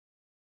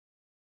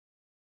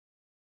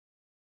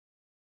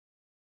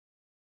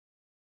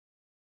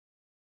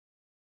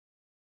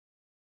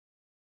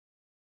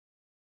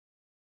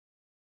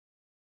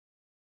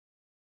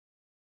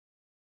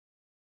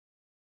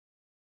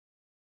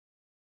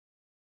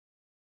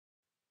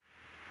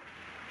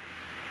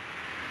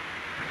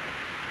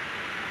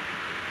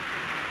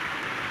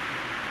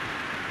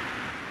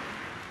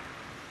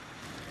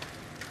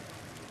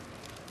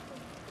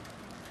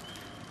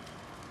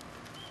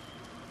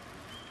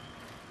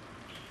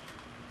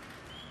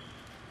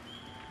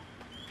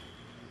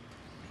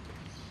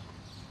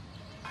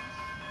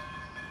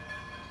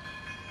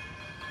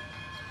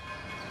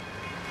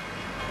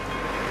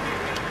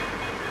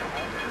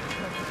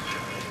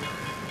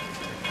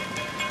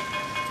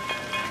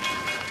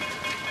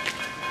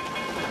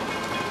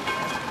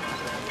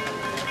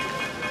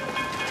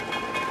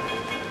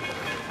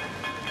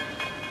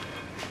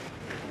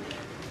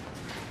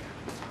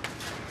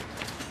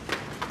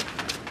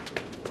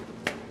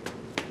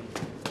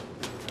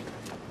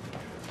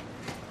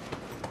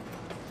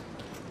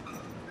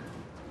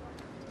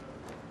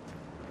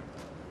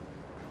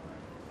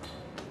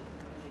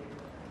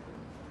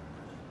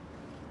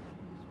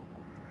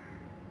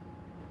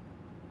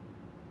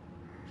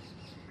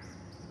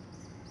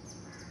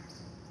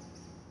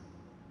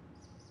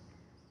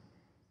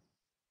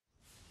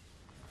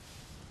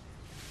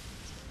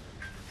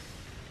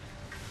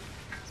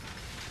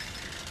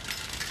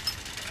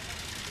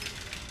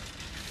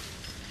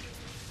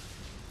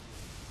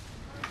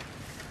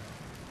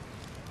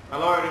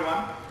Hello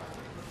everyone.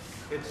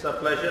 It's a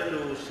pleasure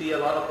to see a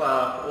lot of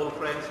our old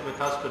friends with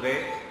us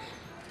today.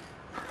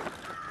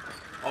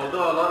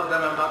 Although a lot of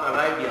them have not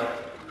arrived yet,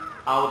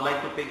 I would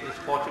like to take this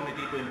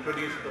opportunity to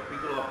introduce the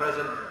people who are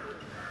present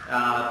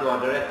to our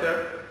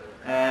director,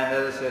 and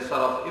as a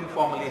sort of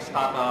informally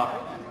start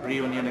our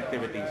reunion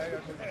activities.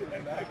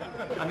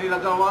 Anil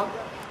Agarwal.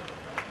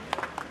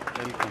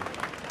 Welcome.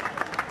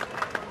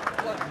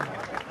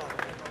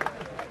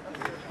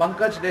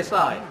 Pankaj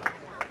Desai.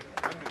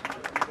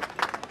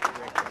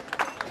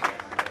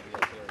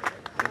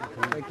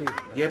 Thank you.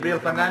 Gabriel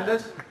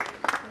Fernandez.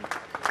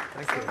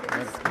 Thank you.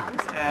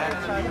 And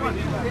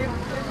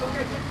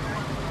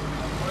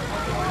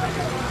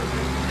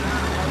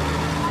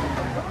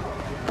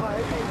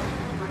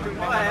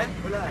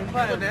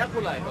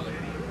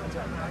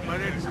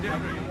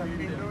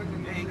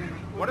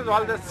What is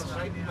all this?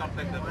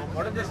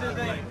 What is this? Is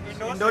the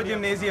indoor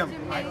gymnasium.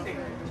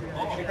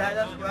 It has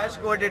a squash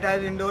court, it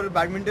has indoor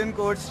badminton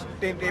courts,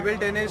 table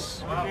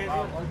tennis.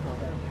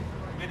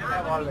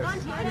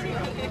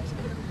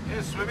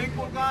 Swimming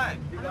pool guy.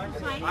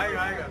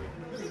 Aayega.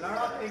 Lot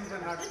of things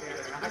are not here.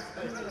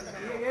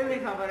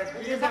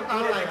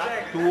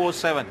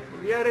 207.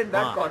 We are in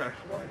that corner.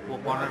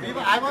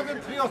 I was in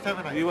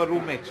 307. We were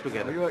roommates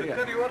together. You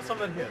were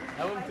somewhere here.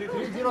 I was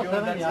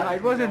 307. Yeah, I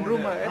was in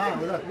room.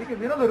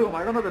 We know the room.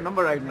 I don't know the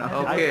number right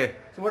now. Okay.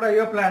 So what are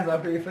your plans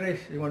after you finish?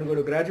 You want to go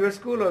to graduate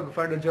school or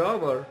find a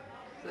job or?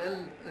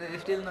 Well,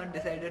 still not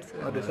decided,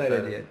 sir. Not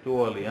decided yet.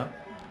 Too early, huh?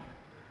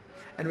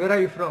 And where are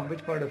you from?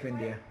 Which part of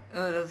India?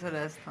 That's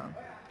Rajasthan.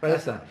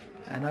 Rajasthan.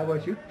 And how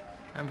about you?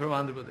 I'm from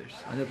Andhra Pradesh.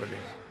 Andhra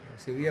Pradesh.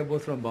 See, we are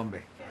both from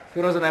Bombay.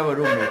 Firoz and I were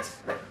roommates.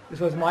 This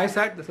was my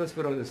side, this was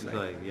Firoz's side.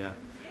 Right, yeah.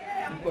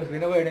 Of course, we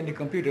never had any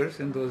computers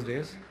in those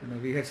days.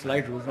 We had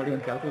slide rules, not even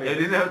I calculators.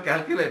 didn't have a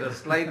calculator,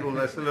 slide rule.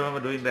 I still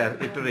remember doing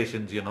the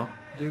iterations, you know.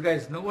 Do you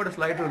guys know what a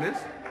slide rule is?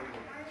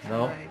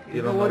 No,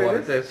 you know don't know what what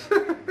it it is.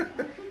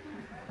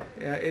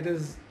 Yeah, it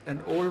is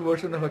an old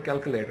version of a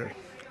calculator.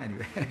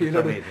 Anyway, you'll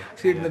have to Amazing.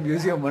 see it in the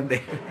museum one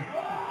day.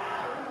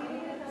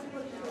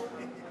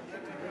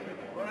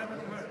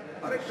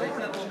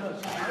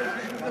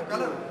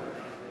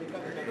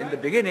 In the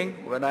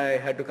beginning, when I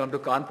had to come to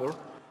Kanpur,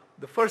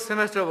 the first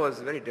semester was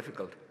very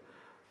difficult.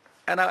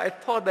 And I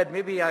thought that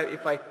maybe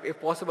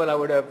if possible, I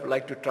would have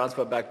liked to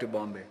transfer back to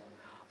Bombay.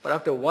 But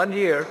after 1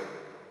 year,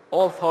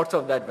 all thoughts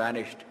of that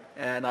vanished.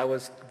 And I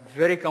was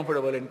very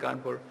comfortable in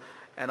Kanpur.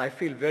 And I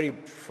feel very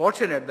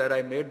fortunate that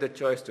I made the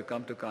choice to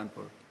come to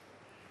Kanpur.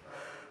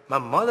 My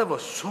mother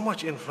was so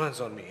much influence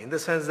on me in the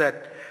sense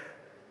that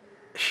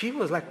she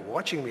was like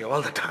watching me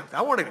all the time.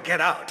 I wanted to get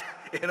out,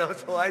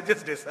 so I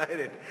just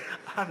decided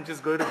I'm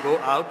just going to go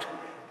out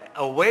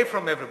away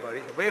from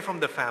everybody, away from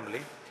the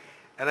family.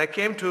 And I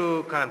came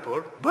to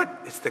Kanpur,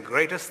 but it's the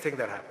greatest thing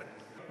that happened.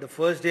 The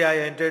first day I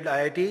entered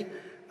IIT,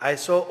 I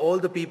saw all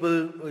the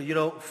people,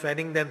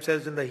 fanning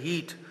themselves in the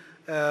heat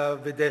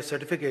with their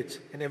certificates.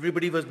 And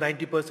everybody was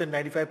 90%,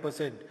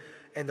 95%.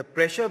 And the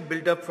pressure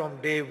built up from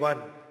day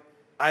one.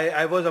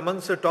 I was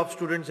amongst the top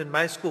students in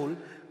my school,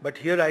 but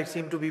here I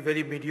seem to be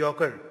very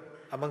mediocre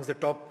amongst the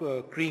top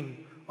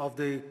cream of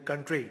the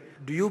country.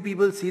 Do you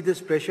people see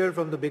this pressure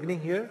from the beginning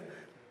here?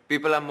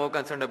 People are more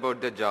concerned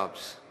about their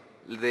jobs.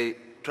 They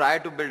try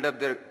to build up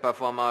their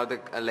performa or the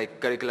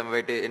curriculum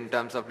vitae in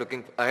terms of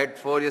looking ahead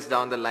 4 years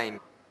down the line.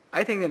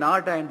 I think in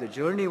our time, the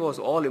journey was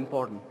all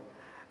important.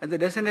 And the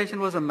destination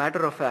was a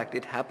matter of fact.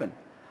 It happened.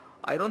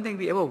 I don't think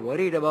we ever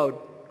worried about,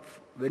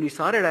 when we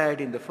started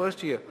IIT in the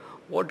first year,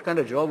 what kind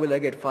of job will I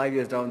get 5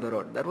 years down the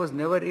road? That was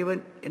never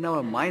even in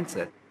our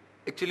mindset.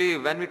 Actually,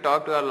 when we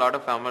talked to a lot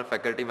of former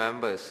faculty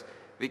members,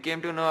 we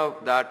came to know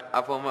that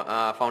our former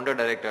founder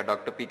director,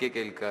 Dr. P.K.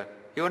 Kelkar,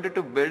 he wanted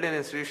to build an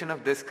institution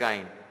of this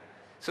kind.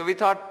 So we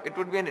thought it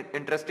would be an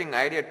interesting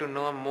idea to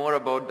know more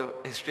about the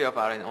history of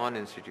our own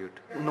institute.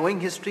 Knowing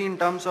history in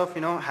terms of,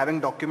 having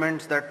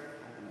documents that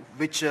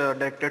which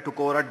director took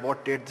over at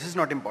what date, this is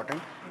not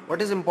important. What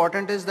is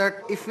important is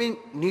that if we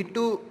need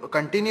to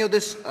continue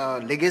this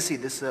legacy,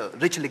 this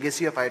rich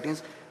legacy of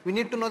IITs, we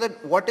need to know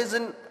that what is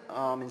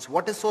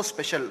what is so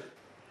special.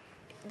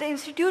 The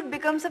institute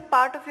becomes a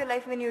part of your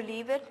life when you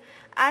leave it,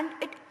 and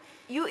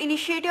you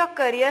initiate your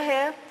career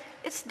here.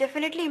 It's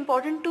definitely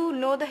important to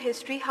know the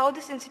history, how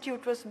this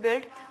institute was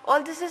built.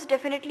 All this is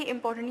definitely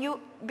important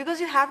because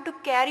you have to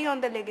carry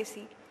on the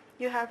legacy.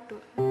 You have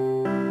to.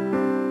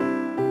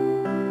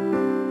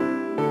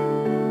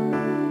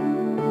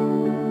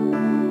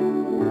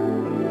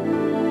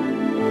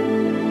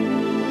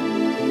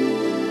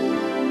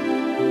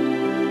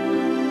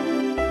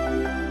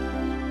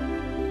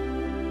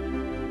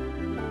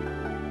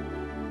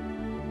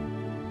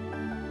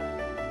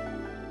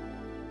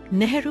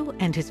 Nehru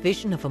and his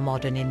vision of a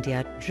modern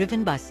India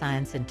driven by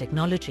science and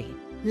technology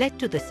led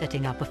to the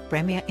setting up of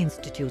premier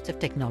institutes of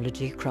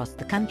technology across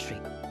the country.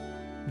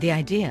 The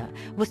idea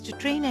was to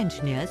train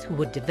engineers who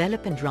would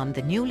develop and run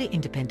the newly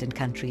independent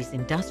country's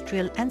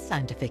industrial and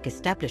scientific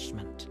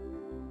establishment.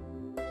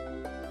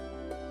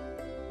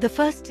 The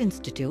first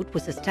institute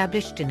was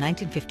established in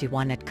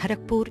 1951 at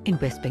Kharagpur in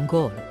West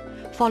Bengal,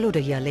 followed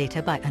a year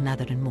later by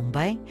another in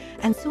Mumbai,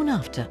 and soon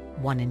after,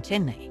 one in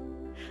Chennai.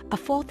 A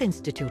fourth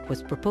institute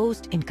was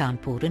proposed in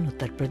Kanpur in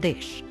Uttar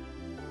Pradesh.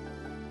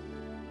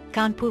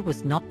 Kanpur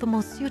was not the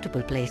most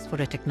suitable place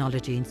for a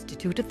technology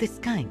institute of this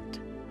kind.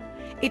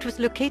 It was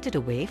located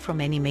away from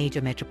any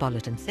major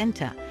metropolitan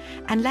centre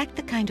and lacked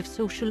the kind of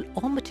social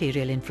or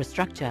material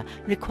infrastructure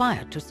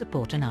required to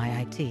support an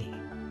IIT.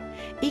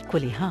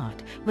 Equally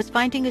hard was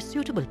finding a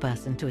suitable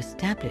person to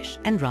establish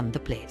and run the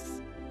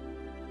place.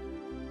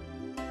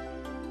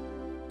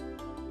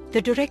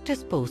 The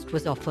director's post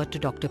was offered to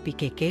Dr.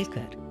 P.K.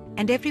 Kelkar,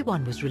 and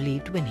everyone was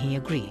relieved when he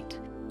agreed.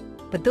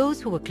 But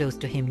those who were close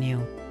to him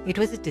knew it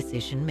was a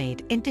decision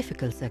made in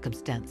difficult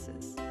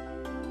circumstances.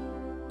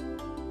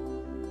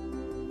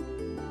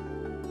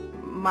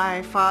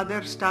 My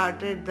father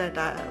started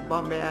that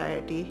Bombay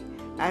IIT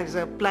as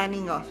a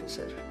planning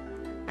officer,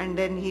 and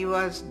then he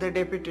was the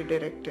deputy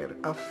director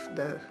of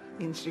the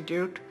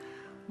institute.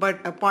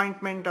 But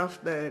appointment of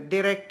the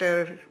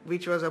director,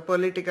 which was a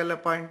political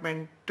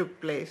appointment,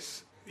 took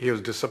place. He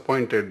was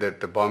disappointed that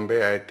the Bombay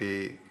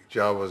IIT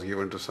job was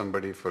given to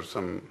somebody for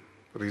some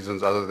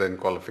reasons other than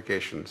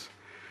qualifications,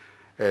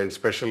 and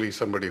especially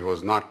somebody who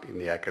was not in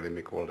the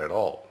academic world at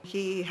all.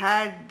 He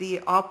had the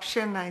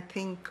option, I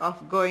think,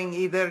 of going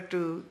either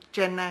to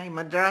Chennai,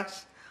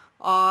 Madras,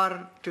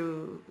 or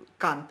to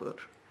Kanpur,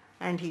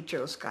 and he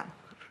chose Kanpur.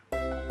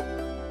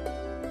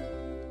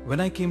 When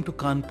I came to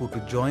Kanpur to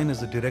join as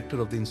the director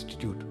of the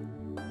institute,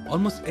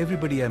 almost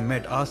everybody I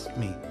met asked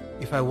me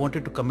if I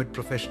wanted to commit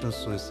professional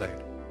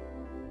suicide.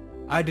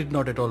 I did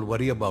not at all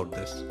worry about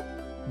this,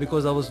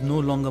 because I was no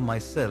longer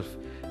myself,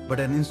 but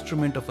an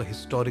instrument of a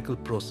historical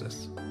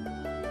process.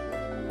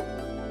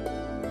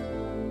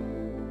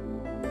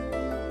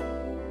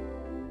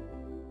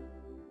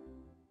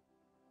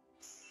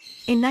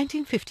 In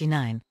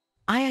 1959,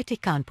 IIT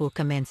Kanpur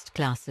commenced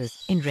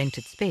classes in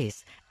rented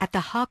space at the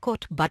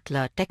Harcourt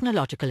Butler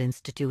Technological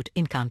Institute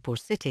in Kanpur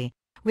city,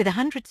 with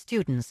 100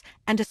 students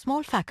and a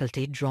small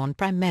faculty drawn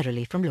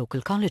primarily from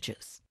local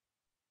colleges.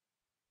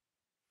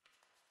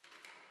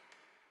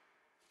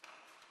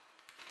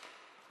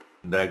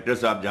 Director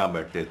साहब जहाँ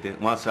बैठते थे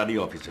वहाँ सारी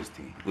offices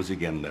थी उसी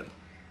के अंदर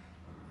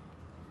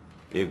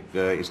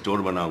एक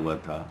स्टोर बना हुआ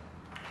था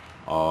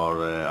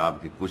और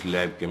आपकी कुछ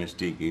लैब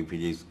केमिस्ट्री की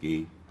फिजिक्स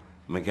की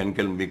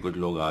मैकेनिकल में भी कुछ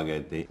लोग आ गए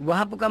थे।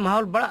 वहाँ का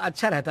माहौल बड़ा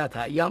अच्छा रहता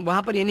था।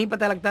 वहाँ पर ये नहीं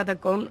पता लगता था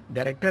कौन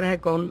डायरेक्टर है,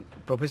 कौन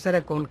प्रोफेसर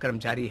है, कौन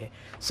कर्मचारी है।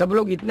 सब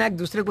लोग इतना एक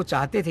दूसरे को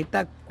चाहते थे,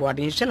 इतना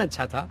कोऑर्डिनेशन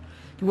अच्छा था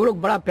कि वो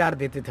लोग बड़ा प्यार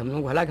देते थे हम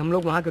लोग। हालांकि हम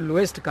लोग वहाँ के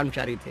लोएस्ट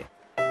कर्मचारी थे।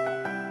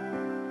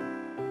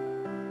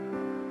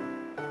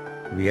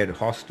 We had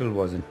hostel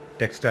was in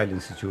Textile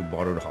Institute,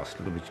 borrowed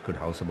hostel, which could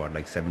house about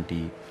like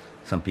 70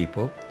 some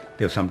people.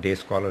 There were some day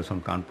scholars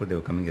from Kanpur. They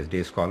were coming as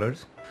day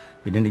scholars.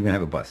 We didn't even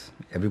have a bus.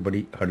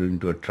 Everybody huddled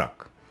into a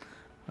truck,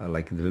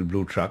 like the little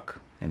blue truck,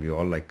 and we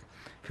all like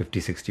 50,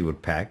 60 would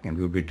pack, and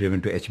we would be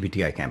driven to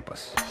HBTI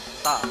campus.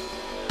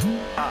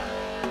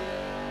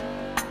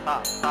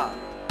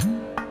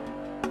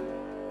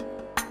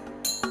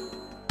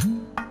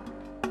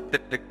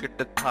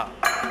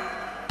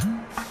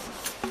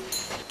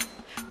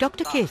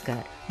 Dr.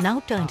 Kelkar now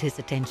turned his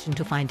attention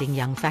to finding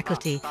young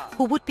faculty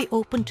who would be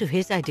open to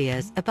his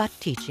ideas about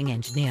teaching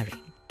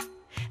engineering.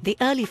 The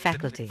early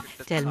faculty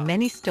tell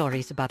many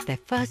stories about their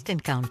first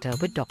encounter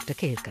with Dr.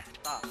 Kelkar.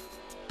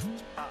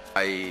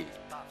 I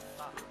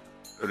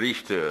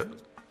reached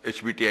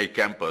HBTI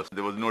campus.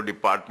 There was no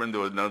department,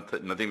 there was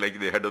nothing like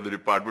the head of the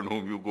department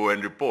whom you go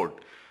and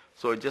report.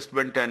 So I just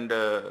went and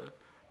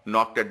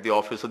knocked at the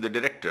office of the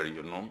director,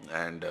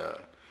 and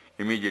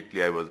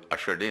immediately I was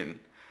ushered in.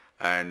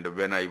 And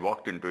when I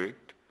walked into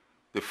it,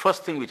 the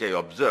first thing which I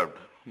observed,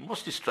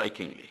 most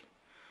strikingly,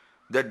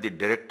 that the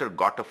director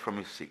got up from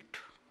his seat.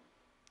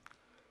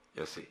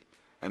 You see.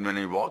 And when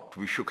I walked,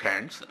 we shook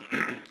hands,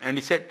 and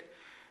he said,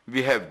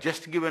 "We have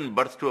just given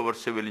birth to our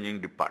civil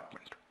engineering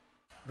department."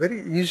 Very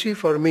easy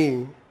for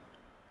me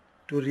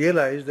to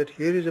realize that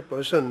here is a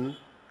person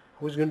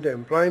who is going to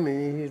employ me.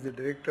 He is the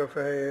director of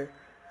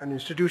an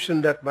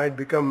institution that might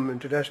become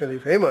internationally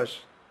famous,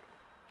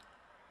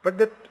 but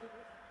that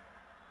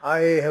I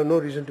have no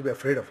reason to be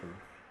afraid of him.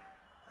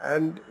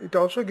 And it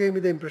also gave me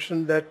the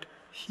impression that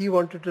he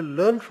wanted to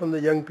learn from the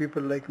young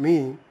people like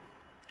me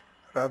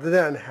rather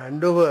than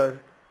hand over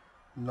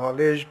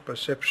knowledge,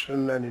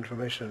 perception and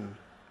information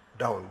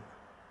down.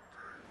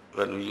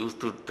 When we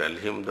used to tell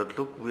him that,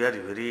 look, we are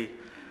very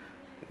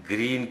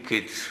green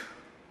kids.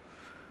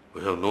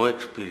 We have no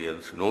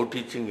experience, no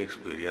teaching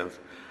experience,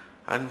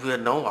 and we are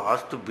now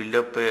asked to build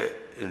up an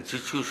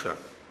institution.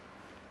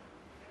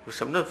 We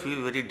sometimes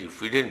feel very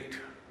diffident.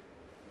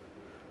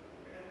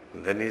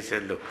 And then he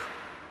said, look,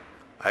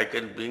 I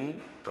can bring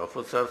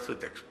professors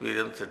with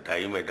experience a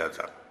dime a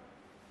dozen.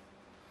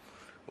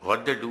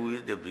 What they do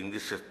is they bring the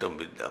system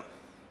with them.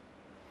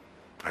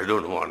 I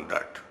don't want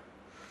that.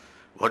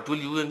 What will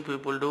you young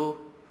people do?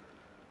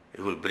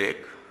 You will break,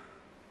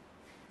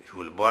 you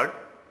will burn,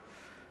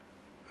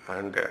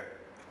 and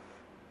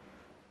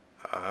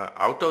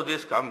out of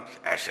this comes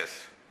ashes.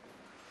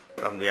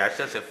 From the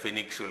ashes a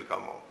phoenix will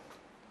come out.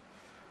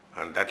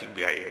 and that will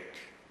be IIT.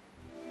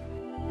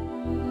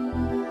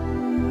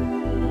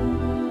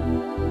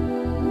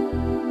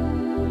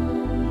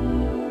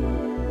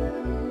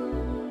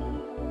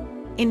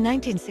 In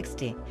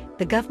 1960,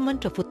 the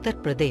government of Uttar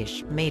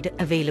Pradesh made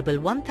available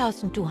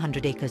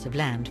 1,200 acres of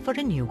land for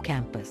a new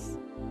campus.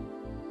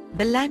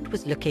 The land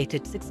was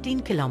located 16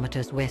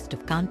 kilometers west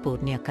of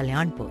Kanpur near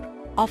Kalyanpur,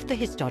 off the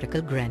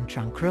historical Grand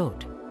Trunk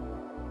Road.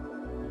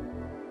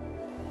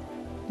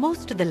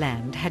 Most of the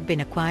land had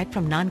been acquired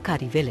from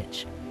Nankari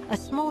village, a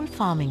small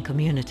farming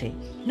community,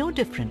 no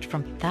different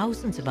from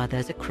thousands of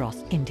others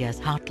across India's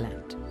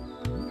heartland.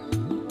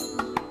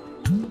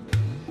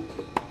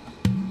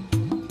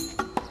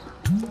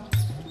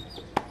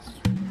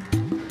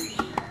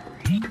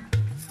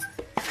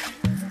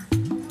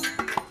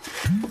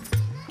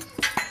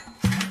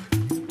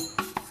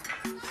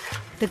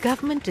 The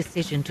government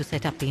decision to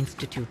set up the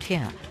institute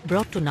here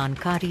brought to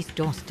Nankari's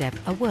doorstep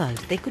a world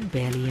they could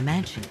barely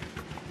imagine.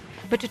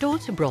 But it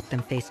also brought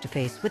them face to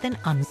face with an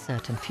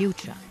uncertain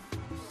future.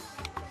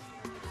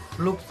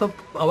 लोग सब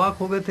अवाक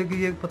हो गए थे कि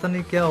ये पता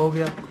नहीं क्या हो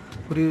गया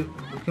पूरी,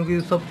 क्योंकि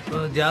सब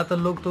ज़्यादातर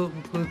लोग तो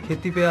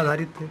खेती पे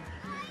आधारित थे,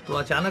 तो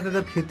अचानक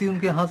अगर खेती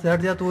उनके हाथ से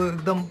हट जाए तो वो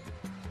एकदम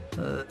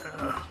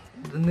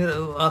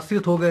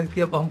आश्रित हो गए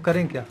कि अब हम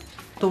करें क्या,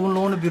 तो उन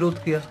लोगों ने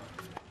विरोध किया।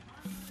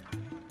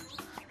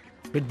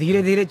 फिर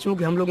धीरे धीरे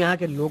चूंकि हम लोग यहाँ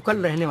के लोकल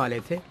रहने वाले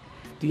थे,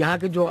 तो यहाँ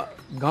के जो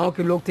गांव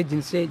के लोग थे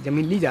जिनसे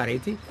ज़मीन ली जा रही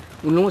थी,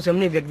 उन लोगों से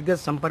हमने व्यक्तिगत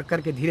संपर्क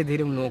करके धीरे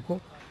धीरे उन लोगों को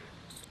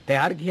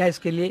तैयार किया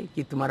इसके लिए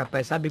कि तुम्हारा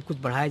पैसा भी कुछ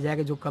बढ़ाया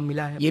जाएगा जो कम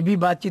मिला है। ये भी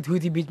बातचीत हुई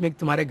थी बीच में कि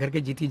तुम्हारे घर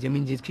के जितनी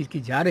ज़मीन जिसकी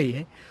जा रही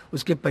है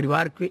उसके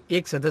परिवार के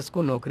एक सदस्य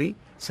को नौकरी,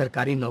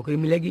 सरकारी नौकरी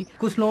मिलेगी।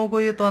 कुछ लोगों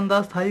को ये तो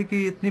अंदाज था ही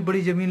कि इतनी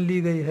बड़ी ज़मीन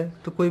ली गई है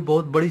तो कोई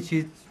बहुत बड़ी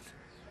चीज़,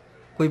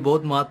 कोई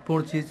बहुत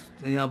महत्वपूर्ण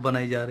चीज़ यहाँ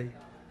बनाई जा रही है।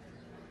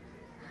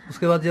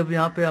 उसके बाद जब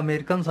यहाँ पे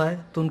अमेरिकन्स आए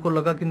तो उनको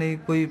लगा कि नहीं,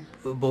 कोई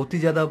बहुत ही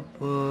ज़्यादा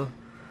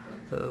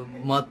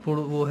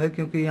महत्वपूर्ण वो है,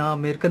 क्योंकि यहाँ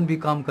अमेरिकन भी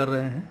काम कर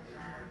रहे हैं,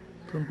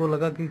 तो उनको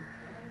लगा कि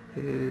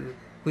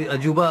कोई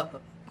अजूबा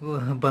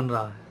बन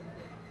रहा है।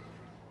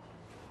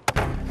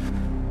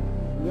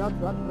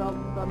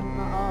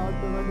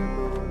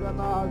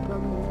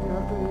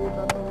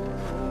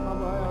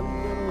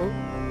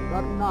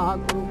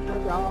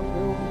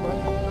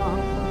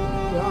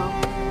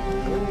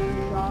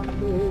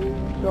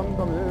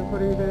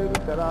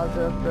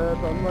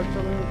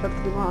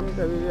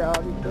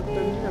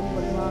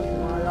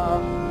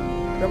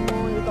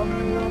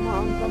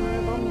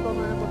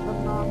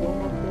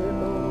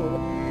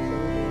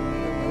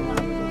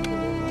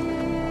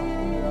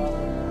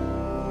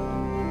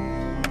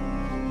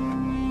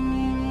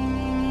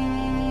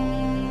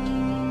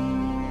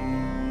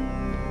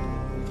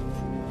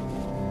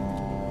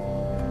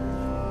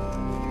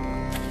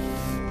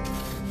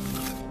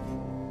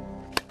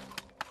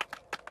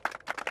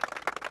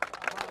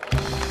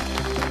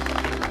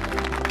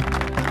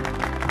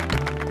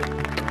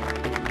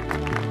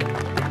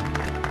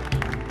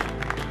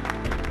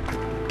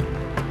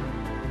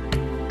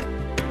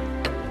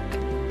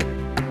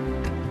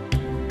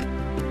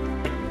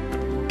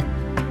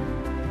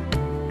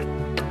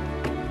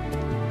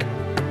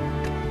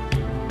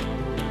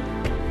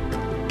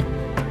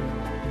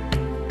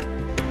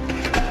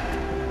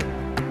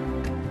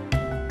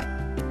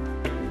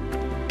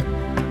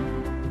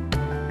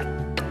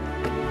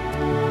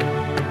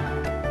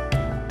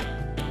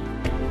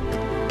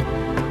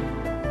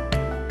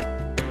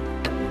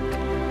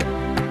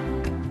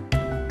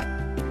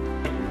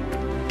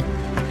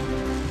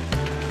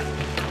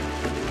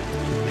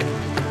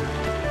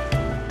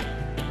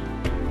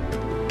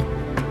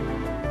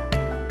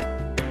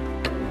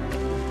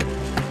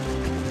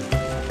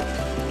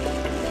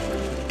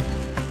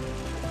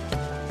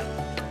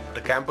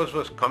 The campus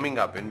was coming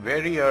up in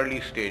very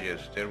early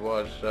stages. There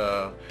was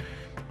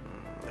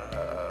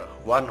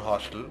one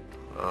hostel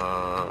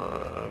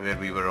where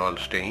we were all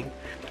staying.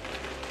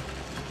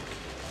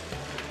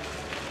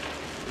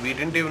 We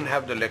didn't even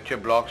have the lecture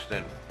blocks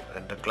then,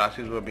 and the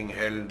classes were being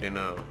held in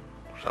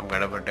some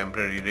kind of a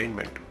temporary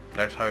arrangement.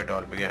 That's how it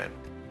all began.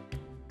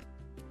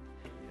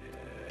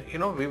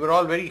 We were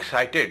all very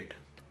excited.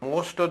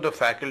 Most of the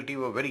faculty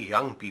were very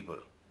young people.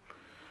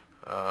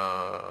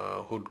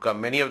 Who'd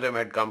come, many of them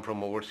had come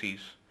from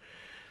overseas.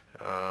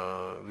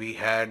 We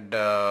had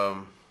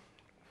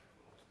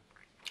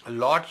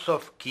lots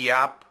of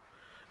KIAP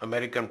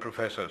American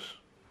professors,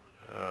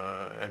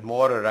 and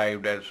more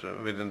arrived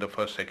within the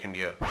second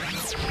year.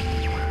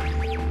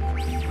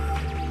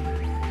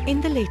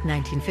 In the late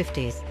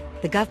 1950s,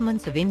 the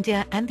governments of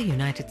India and the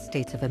United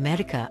States of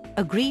America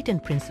agreed in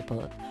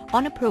principle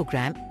on a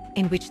program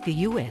in which the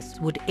US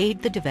would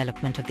aid the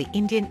development of the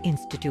Indian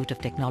Institute of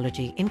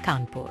Technology in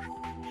Kanpur.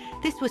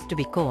 This was to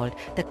be called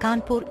the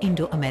Kanpur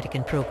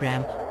Indo-American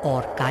Program,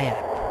 or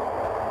KIAP.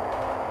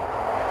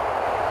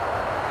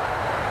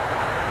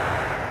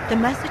 The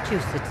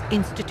Massachusetts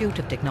Institute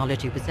of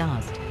Technology was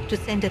asked to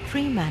send a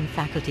 3-man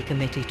faculty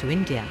committee to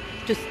India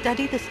to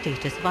study the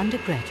status of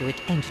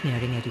undergraduate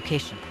engineering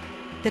education.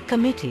 The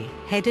committee,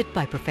 headed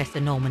by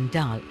Professor Norman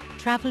Dahl,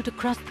 travelled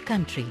across the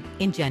country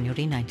in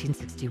January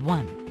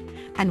 1961,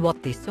 and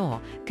what they saw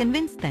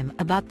convinced them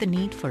about the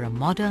need for a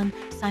modern,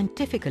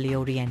 scientifically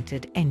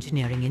oriented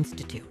engineering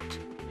institute.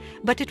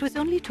 But it was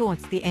only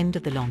towards the end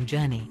of the long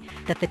journey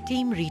that the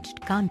team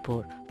reached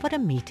Kanpur for a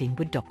meeting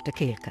with Dr.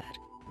 Kelkar.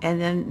 And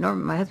then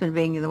Norman, my husband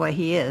being the way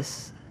he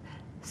is,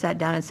 sat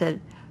down and said,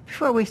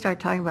 before we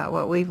start talking about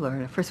what we've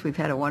learned, first we've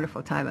had a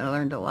wonderful time and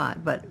learned a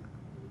lot, but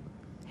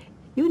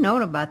you've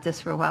known about this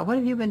for a while. What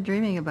have you been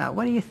dreaming about?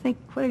 What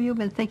have you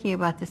been thinking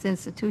about this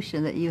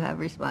institution that you have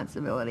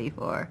responsibility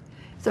for?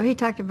 So he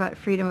talked about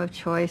freedom of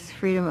choice,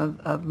 freedom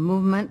of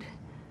movement.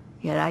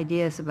 He had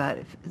ideas about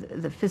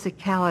the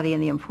physicality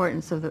and the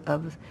importance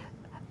of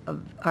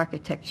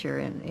architecture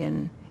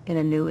in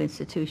a new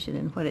institution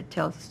and what it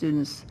tells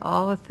students,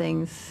 all the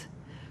things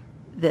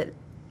that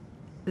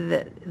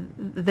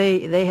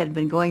they had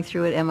been going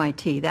through at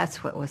MIT.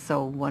 That's what was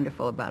so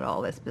wonderful about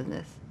all this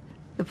business.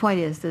 The point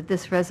is that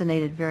this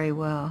resonated very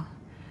well.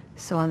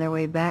 So on their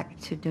way back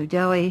to New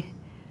Delhi,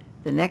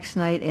 the next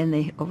night in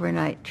the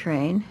overnight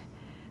train,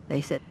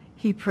 they said,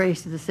 he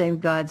prays to the same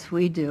gods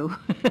we do.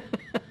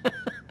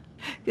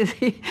 Because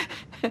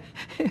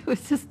it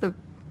was just the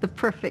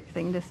perfect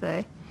thing to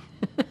say.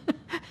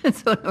 And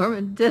so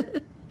Norman did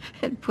it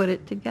and put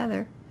it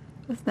together.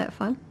 Wasn't that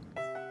fun?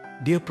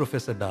 Dear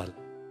Professor Dahl,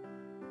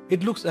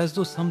 it looks as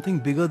though something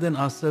bigger than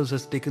ourselves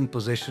has taken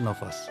possession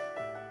of us.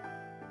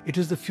 It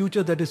is the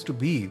future that is to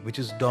be which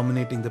is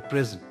dominating the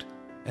present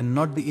and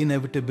not the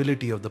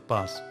inevitability of the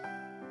past.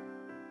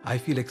 I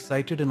feel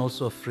excited and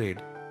also afraid.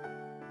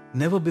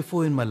 Never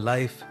before in my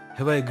life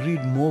have I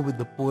agreed more with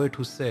the poet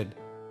who said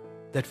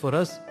that for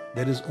us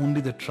there is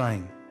only the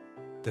trying,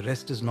 the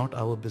rest is not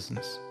our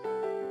business.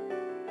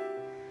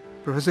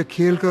 Professor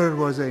Kelkar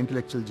was an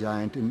intellectual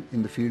giant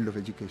in the field of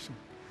education.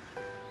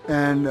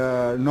 And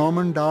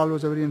Norman Dahl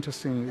was a very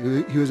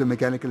interesting, he was a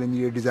mechanical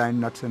engineer, designed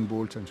nuts and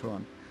bolts and so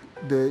on.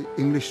 The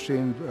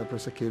English-trained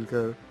Professor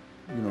Kelkar,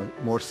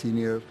 more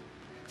senior,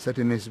 set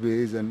in his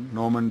ways, and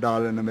Norman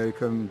Dahl, an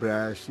American,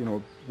 brash,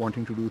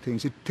 wanting to do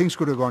things. Things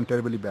could have gone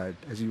terribly bad,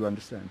 as you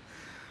understand.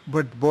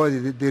 But boy,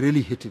 they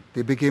really hit it.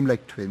 They became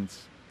like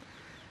twins.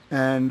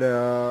 And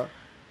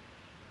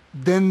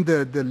then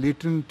the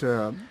latent,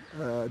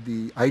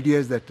 the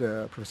ideas that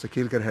Professor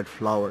Kelkar had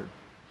flowered.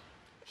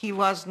 He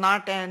was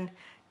not an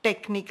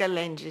technical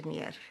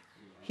engineer.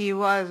 He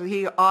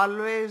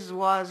always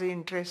was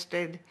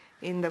interested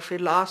in the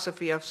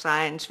philosophy of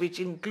science, which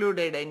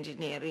included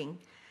engineering.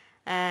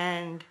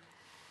 And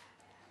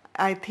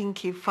I think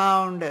he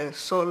found a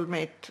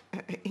soulmate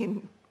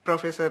in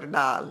Professor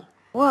Dahl.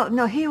 Well,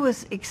 no, he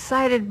was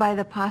excited by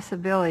the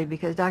possibility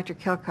because Dr.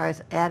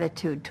 Kelkar's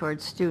attitude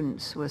towards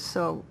students was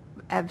so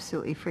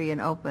absolutely free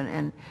and open,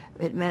 and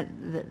it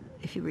meant that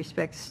if you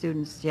respect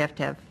students, you have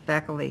to have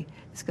faculty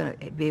that's going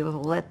to be able to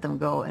let them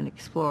go and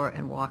explore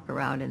and walk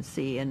around and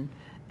see and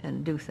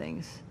do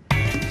things.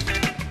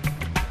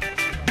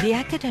 The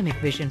academic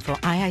vision for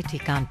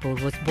IIT Kanpur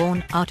was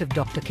born out of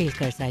Dr.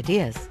 Kelkar's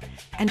ideas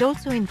and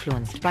also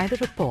influenced by the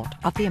report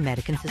of the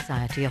American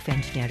Society of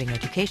Engineering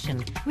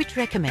Education, which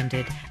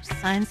recommended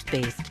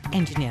science-based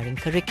engineering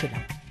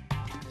curriculum.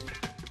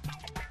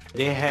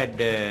 They had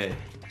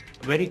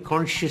very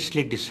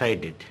consciously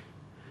decided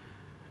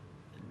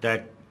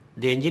that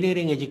the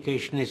engineering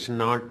education is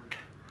not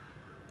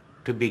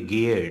to be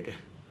geared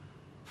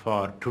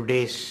for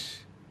today's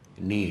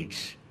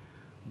needs,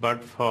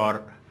 but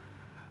for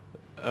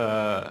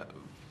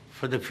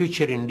the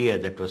future India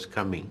that was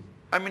coming.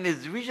 I mean,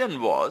 his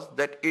vision was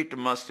that it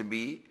must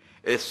be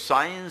a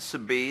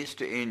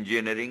science-based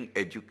engineering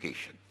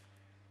education,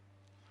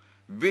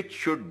 which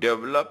should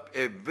develop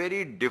a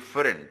very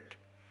different,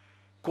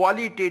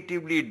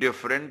 qualitatively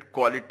different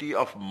quality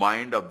of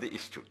mind of the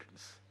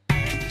students.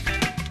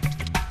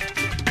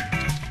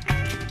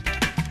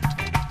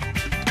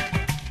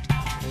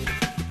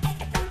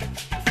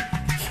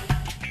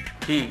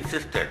 He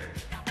insisted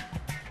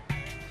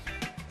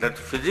that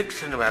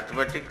physics and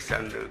mathematics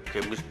and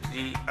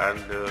chemistry and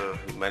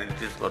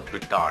humanities must be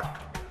taught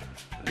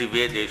the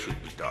way they should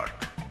be taught.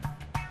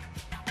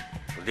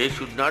 They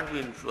should not be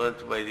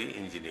influenced by the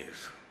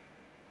engineers.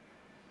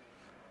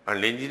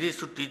 And engineers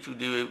should teach you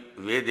the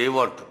way they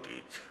want to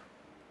teach.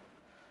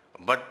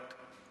 But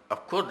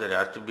of course there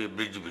has to be a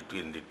bridge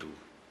between the two.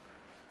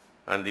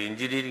 And the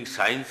engineering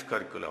science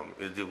curriculum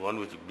is the one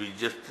which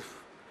bridges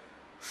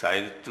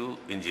science to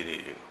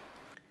engineering.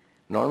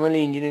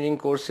 Normally engineering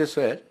courses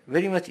were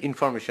very much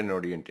information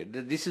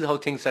oriented. This is how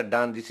things are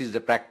done, this is the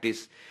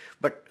practice.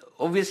 But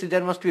obviously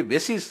there must be a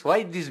basis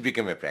why this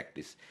became a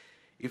practice.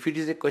 If it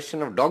is a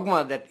question of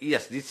dogma that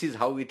yes, this is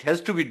how it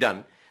has to be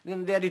done,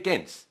 then there it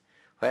ends.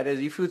 Whereas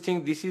if you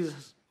think this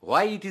is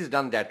why it is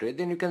done that way,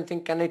 then you can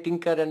think, can I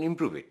tinker and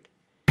improve it?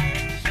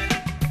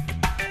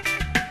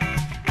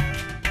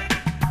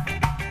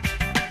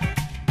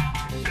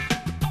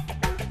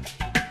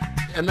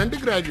 An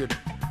undergraduate,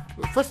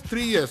 first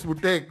 3 years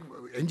would take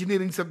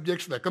engineering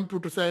subjects like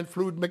computer science,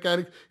 fluid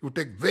mechanics. You would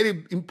take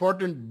very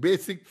important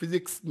basic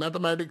physics,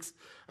 mathematics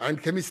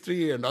and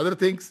chemistry and other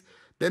things.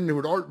 Then you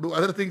would all do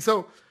other things.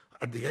 So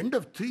At the end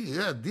of 3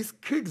 years, these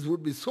kids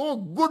would be so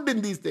good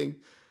in these things,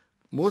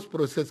 most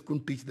professors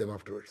couldn't teach them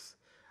afterwards.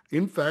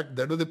 In fact,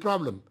 that was the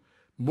problem.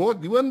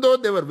 Even though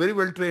they were very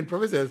well-trained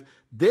professors,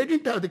 they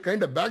didn't have the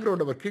kind of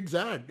background our kids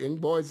had, young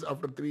boys,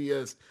 after 3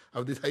 years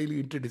of this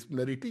highly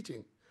interdisciplinary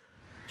teaching.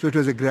 So it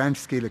was a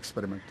grand-scale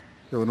experiment.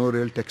 There were no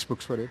real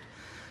textbooks for it.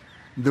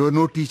 There were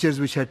no teachers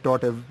which had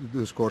taught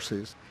those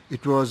courses.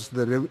 It was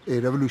a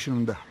revolution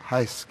on the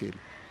highest scale.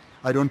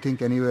 I don't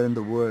think anywhere in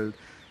the world,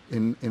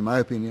 in my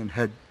opinion,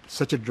 had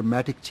such a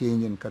dramatic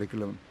change in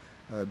curriculum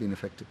been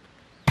effected.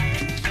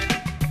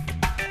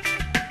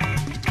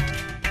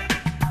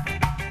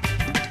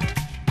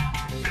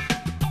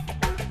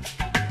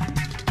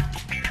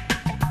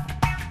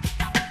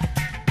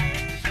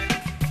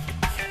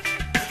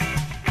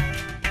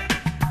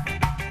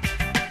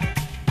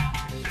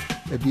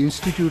 At the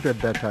institute at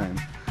that time,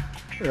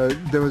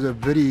 there was a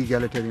very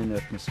egalitarian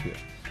atmosphere.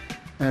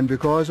 And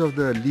because of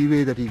the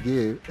leeway that he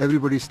gave,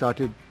 everybody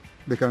started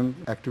becoming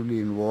actively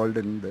involved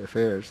in the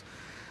affairs.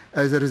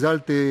 As a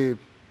result,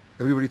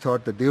 everybody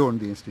thought that they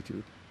owned the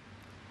institute.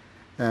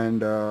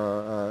 And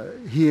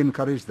he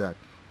encouraged that.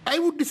 I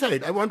would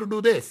decide, I want to do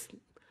this.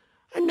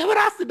 I never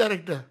asked the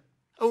director.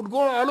 I would go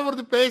all over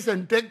the place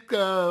and take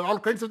all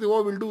kinds of things.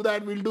 Oh, we'll do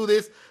that, we'll do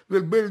this,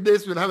 we'll build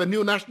this, we'll have a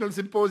new national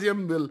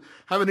symposium, we'll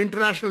have an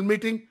international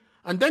meeting,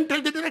 and then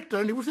tell the director,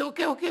 and he would say,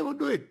 okay, we'll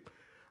do it.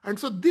 And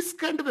so this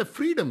kind of a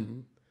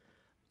freedom,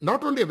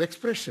 not only of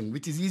expression,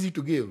 which is easy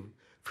to give,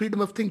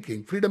 freedom of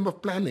thinking, freedom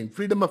of planning,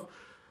 freedom of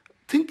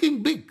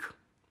thinking big.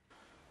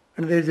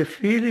 And there is a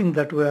feeling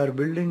that we are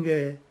building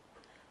a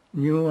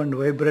new and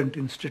vibrant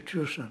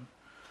institution.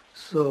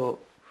 So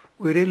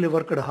we really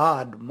worked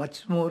hard,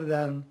 much more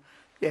than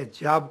a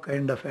job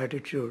kind of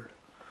attitude.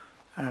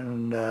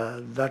 And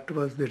that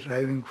was the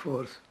driving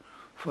force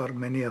for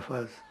many of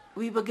us.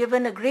 We were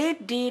given a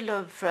great deal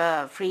of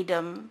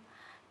freedom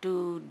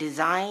to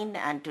design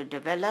and to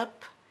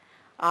develop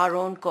our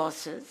own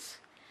courses,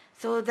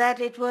 so that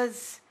it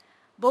was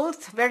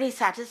both very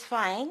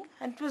satisfying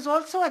and it was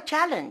also a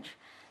challenge.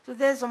 So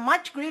there's a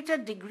much greater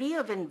degree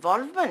of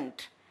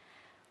involvement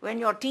when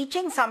you're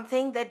teaching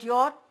something that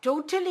you're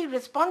totally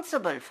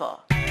responsible for.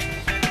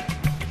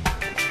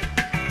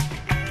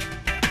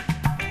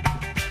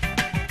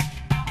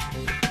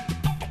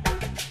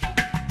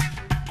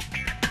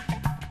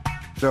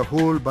 A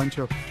whole bunch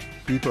of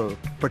people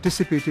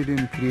participated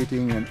in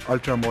creating an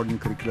ultra-modern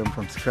curriculum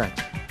from scratch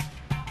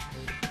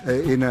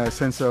in a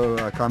sense of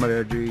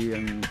camaraderie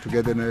and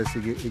togetherness,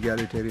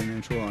 egalitarian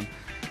and so on.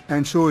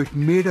 And so it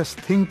made us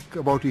think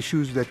about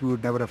issues that we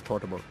would never have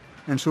thought about.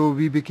 And so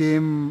we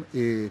became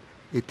a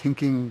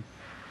thinking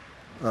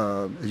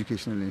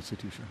educational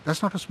institution.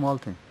 That's not a small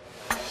thing.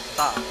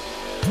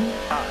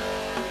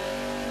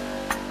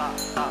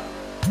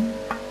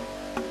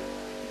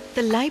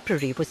 The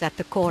library was at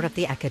the core of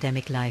the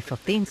academic life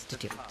of the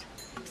institute.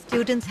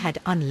 Students had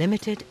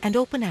unlimited and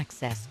open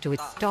access to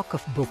its stock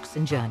of books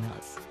and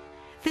journals.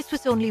 This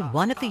was only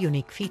one of the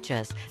unique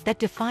features that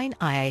define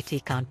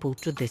IIT Kanpur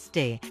to this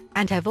day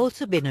and have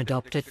also been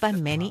adopted by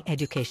many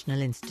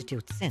educational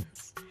institutes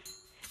since.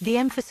 The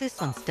emphasis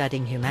on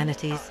studying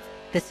humanities,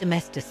 the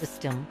semester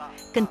system,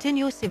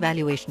 continuous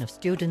evaluation of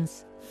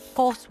students,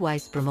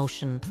 course-wise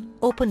promotion,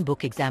 open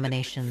book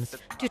examinations,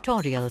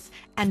 tutorials,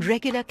 and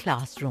regular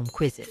classroom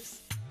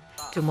quizzes.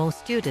 To most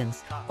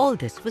students, all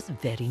this was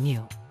very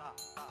new.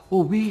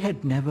 Oh, we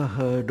had never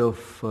heard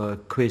of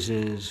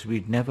quizzes,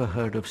 we'd never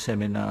heard of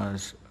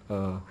seminars,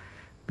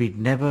 we'd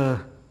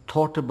never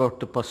thought about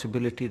the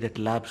possibility that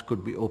labs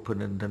could be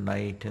open in the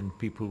night and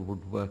people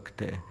would work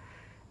there.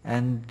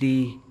 And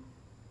the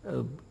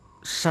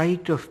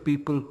sight of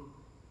people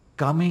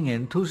coming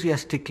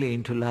enthusiastically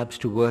into labs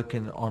to work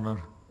in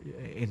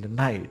the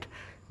night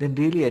then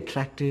really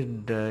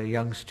attracted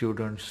young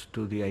students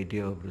to the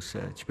idea of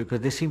research because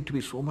there seemed to be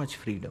so much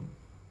freedom.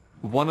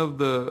 One of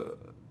the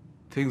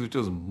things which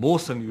was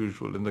most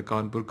unusual in the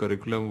Kanpur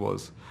curriculum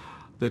was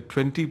that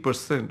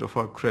 20% of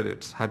our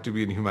credits had to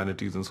be in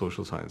humanities and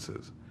social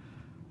sciences.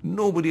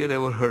 Nobody had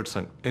ever heard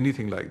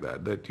anything like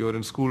that you're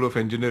in School of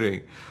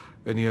Engineering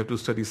and you have to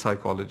study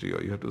psychology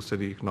or you have to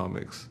study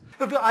economics.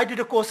 I did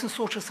a course in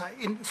social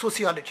science, in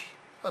sociology,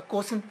 a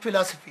course in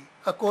philosophy,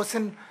 a course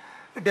in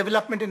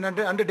development and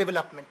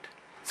underdevelopment.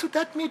 So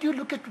that made you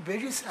look at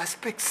various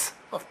aspects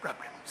of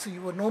problem. So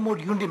you were no more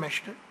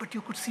unidimensional, but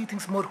you could see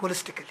things more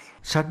holistically.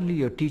 Suddenly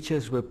your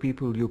teachers were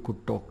people you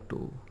could talk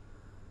to,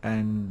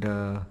 and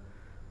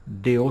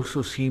they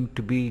also seemed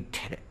to be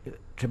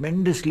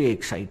tremendously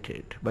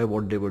excited by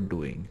what they were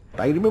doing.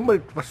 I remember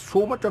it was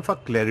so much of a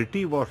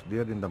clarity was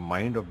there in the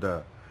mind of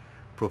the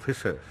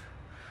professors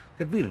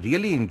that we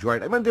really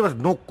enjoyed. I mean, there was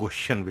no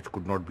question which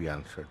could not be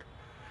answered.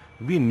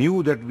 We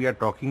knew that we are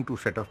talking to a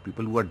set of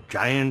people who are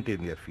giant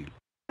in their field.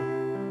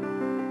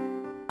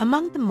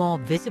 Among the more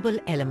visible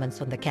elements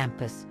on the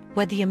campus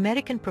were the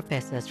American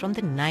professors from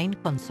the 9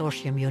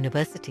 consortium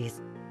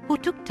universities who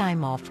took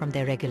time off from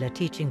their regular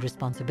teaching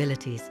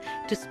responsibilities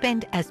to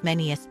spend as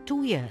many as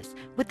 2 years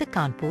with the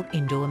Kanpur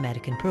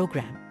Indo-American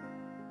program.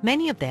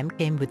 Many of them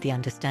came with the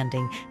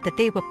understanding that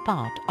they were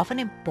part of an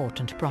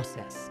important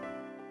process.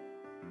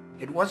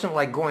 It wasn't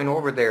like going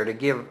over there to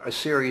give a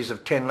series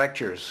of 10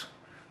 lectures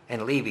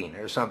and leaving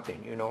or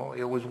something, you know.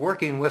 It was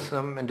working with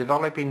them and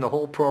developing the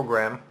whole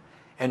program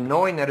and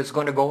knowing that it's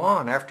going to go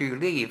on after you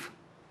leave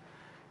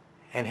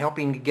and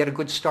helping to get a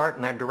good start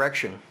in that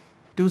direction.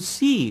 To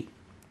see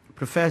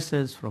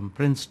professors from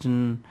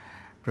Princeton,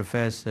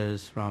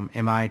 professors from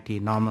MIT,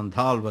 Norman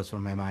Dahl was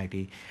from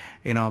MIT,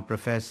 you know,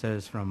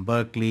 professors from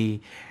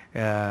Berkeley,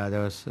 there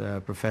was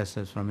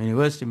professors from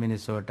University of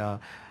Minnesota,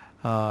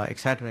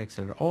 etc.,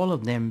 etc., all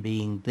of them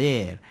being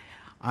there.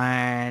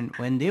 And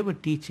when they were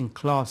teaching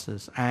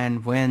classes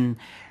and when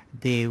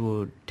they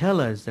would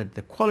tell us that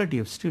the quality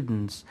of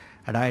students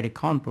at IIT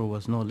Kanpur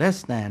was no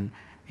less than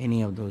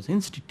any of those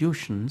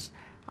institutions,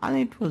 and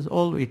it was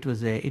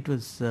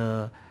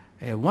a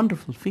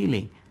wonderful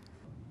feeling.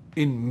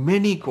 In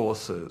many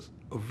courses,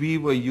 we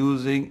were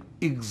using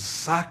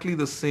exactly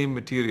the same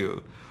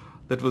material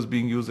that was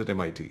being used at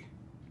MIT,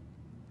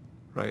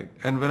 right?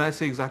 And when I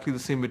say exactly the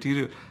same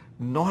material,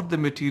 not the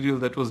material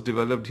that was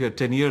developed here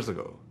 10 years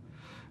ago,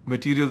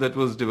 material that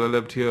was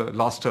developed here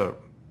last term.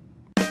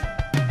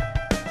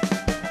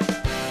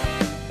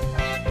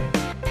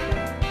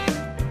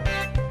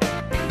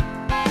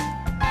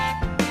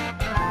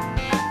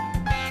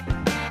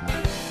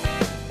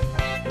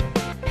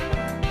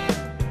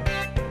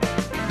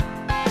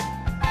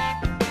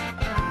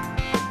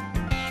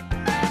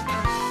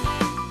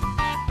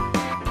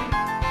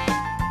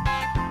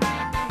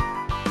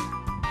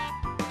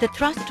 The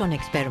thrust on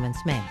experiments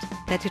meant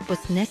that it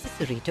was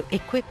necessary to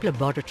equip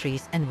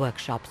laboratories and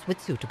workshops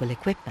with suitable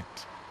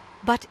equipment.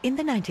 But in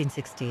the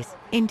 1960s,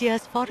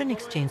 India's foreign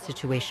exchange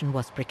situation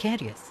was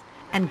precarious,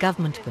 and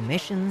government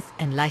permissions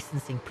and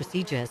licensing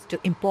procedures to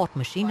import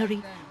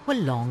machinery were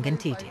long and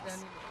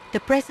tedious. The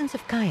presence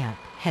of CIAP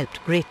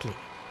helped greatly.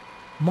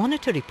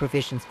 Monetary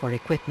provisions for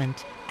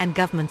equipment and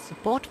government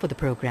support for the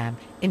program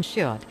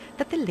ensured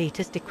that the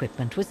latest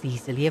equipment was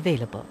easily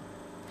available.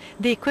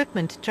 The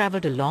equipment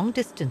travelled a long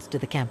distance to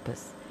the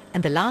campus,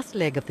 and the last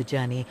leg of the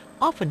journey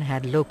often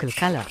had local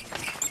colour.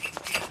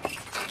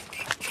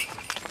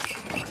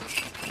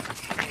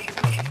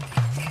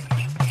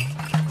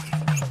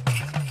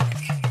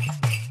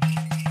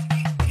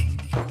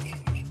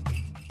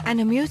 An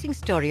amusing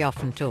story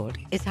often told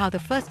is how the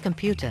first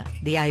computer,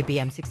 the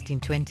IBM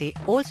 1620,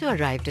 also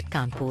arrived at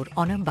Kanpur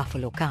on a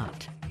buffalo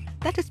cart.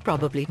 That is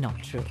probably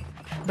not true,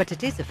 but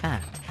it is a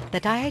fact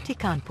that IIT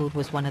Kanpur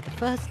was one of the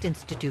first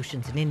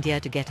institutions in India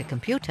to get a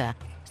computer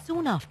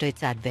soon after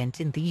its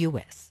advent in the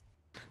US.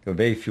 There were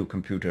very few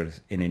computers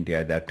in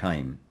India at that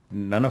time.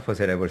 None of us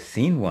had ever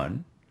seen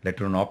one, let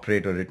alone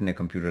operate or written a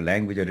computer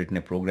language or written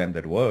a program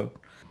that worked.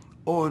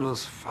 Oh, it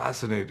was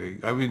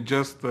fascinating. I mean,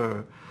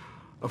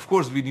 of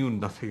course, we knew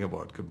nothing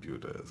about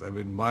computers. I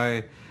mean,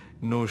 my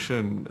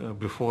notion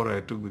before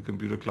I took the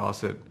computer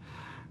class at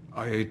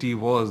IIT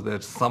was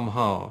that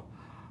somehow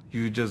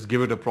you just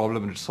give it a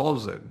problem and it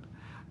solves it.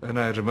 And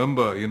I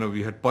remember,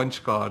 we had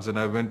punch cards and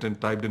I went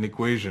and typed an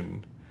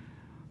equation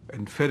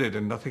and fed it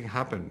and nothing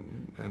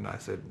happened. And I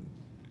said,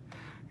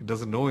 it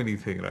doesn't know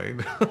anything, right?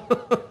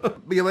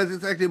 Because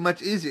it's actually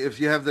much easier if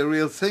you have the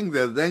real thing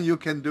there. Then you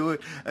can do it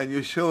and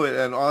you show it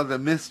and all the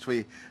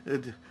mystery,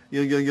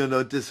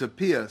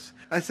 disappears.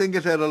 I think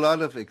it had a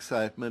lot of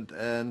excitement,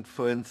 and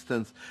for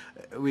instance,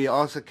 we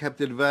also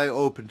kept it very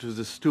open to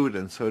the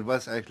students, so it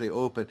was actually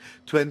open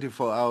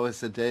 24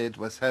 hours a day. It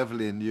was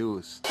heavily in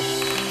use.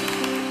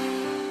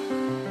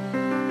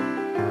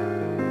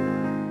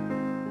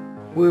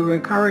 We were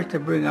encouraged to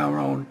bring our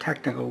own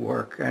technical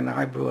work, and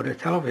I brought a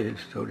television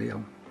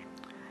studio.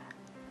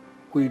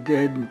 We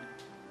did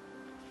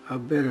a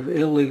bit of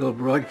illegal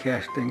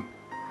broadcasting,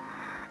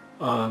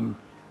 and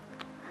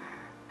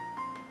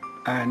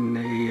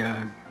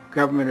the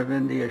government of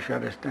India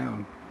shut us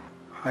down.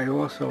 I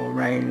also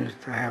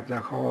arranged to have the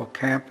whole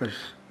campus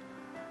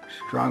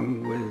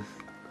strung with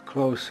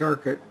closed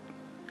circuit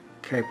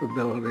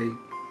capability,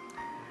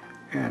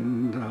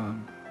 and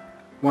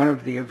one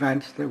of the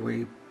events that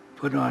we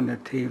put on the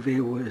TV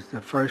was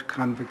the first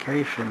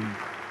convocation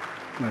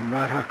when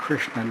Radha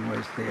Krishnan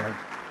was there.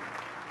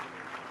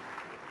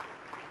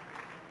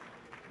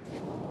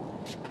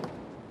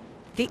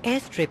 The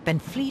airstrip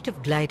and fleet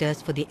of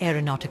gliders for the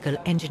Aeronautical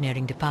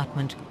Engineering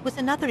Department was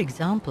another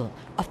example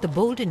of the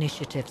bold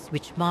initiatives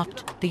which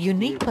marked the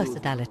unique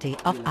personality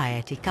of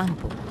IIT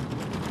Kanpur.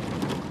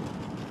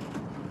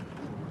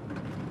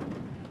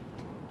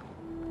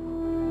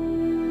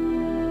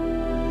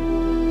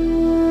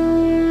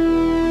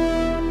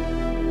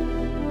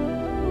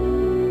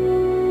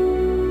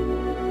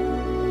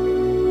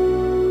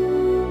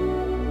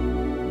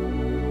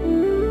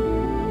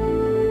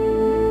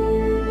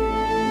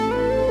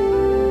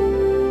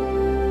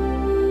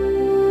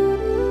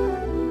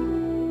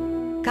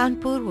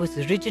 Kanpur was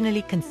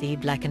originally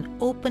conceived like an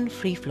open,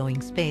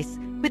 free-flowing space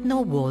with no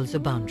walls or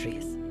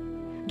boundaries.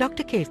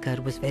 Dr.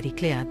 Kelkar was very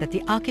clear that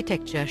the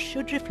architecture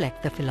should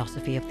reflect the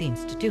philosophy of the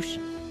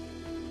institution.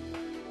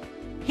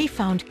 He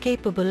found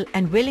capable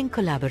and willing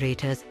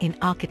collaborators in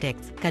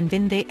architects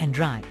Kanvinde and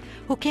Rai,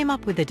 who came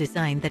up with a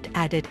design that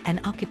added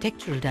an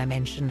architectural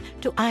dimension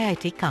to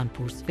IIT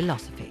Kanpur's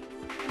philosophy.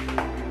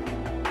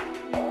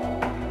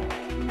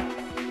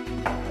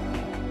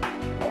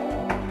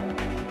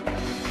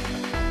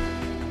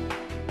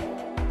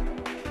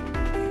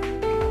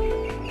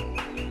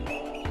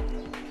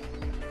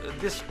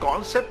 This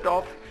concept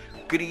of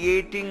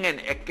creating an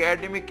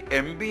academic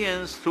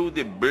ambience through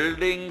the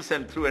buildings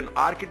and through an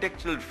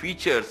architectural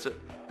features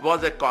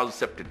was a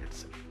concept in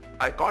itself.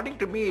 According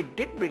to me, it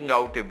did bring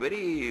out a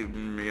very,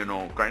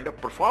 kind of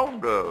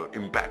profound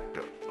impact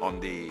on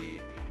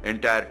the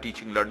entire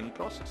teaching learning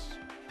process.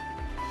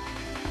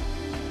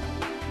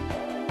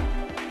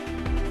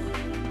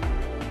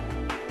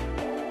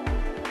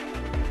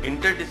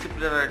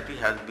 Interdisciplinarity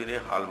has been a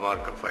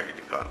hallmark of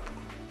IIT Kanpur.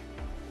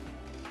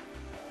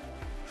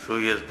 So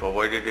he has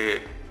provided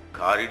a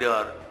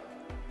corridor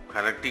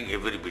connecting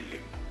every building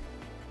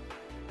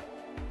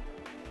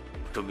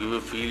to give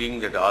a feeling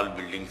that all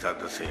buildings are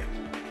the same.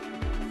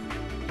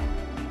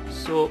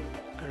 So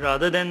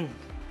rather than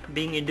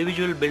being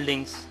individual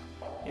buildings,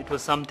 it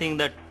was something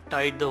that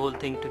tied the whole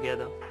thing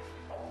together.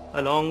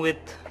 Along with,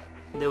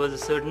 there was a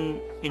certain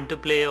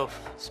interplay of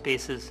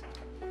spaces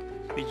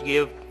which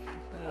gave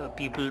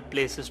people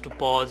places to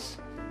pause,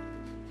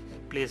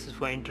 places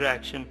for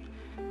interaction,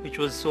 which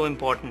was so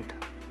important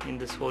in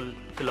this whole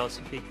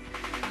philosophy.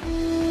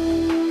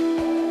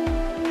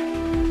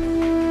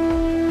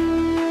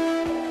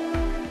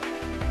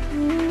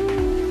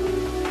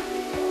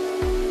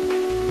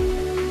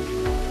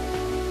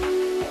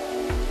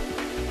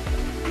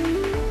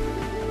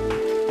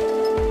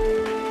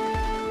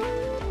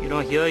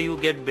 Here you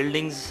get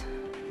buildings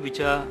which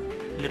are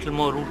a little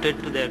more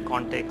rooted to their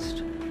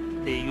context.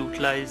 They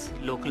utilize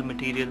local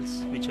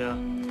materials which are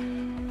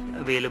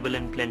available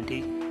in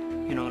plenty.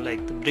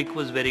 Like the brick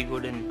was very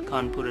good in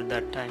Kanpur at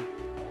that time.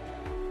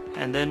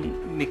 And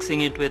then mixing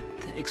it with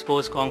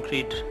exposed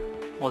concrete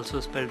also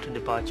spelled a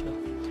departure.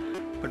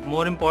 But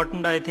more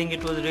important, I think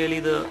it was really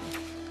the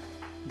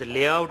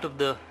layout of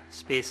the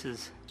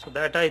spaces. So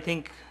that I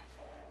think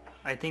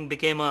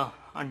became a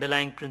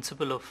underlying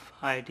principle of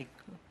IIT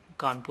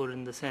Kanpur,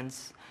 in the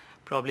sense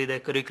probably their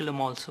curriculum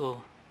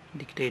also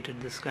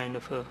dictated this kind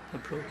of a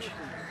approach.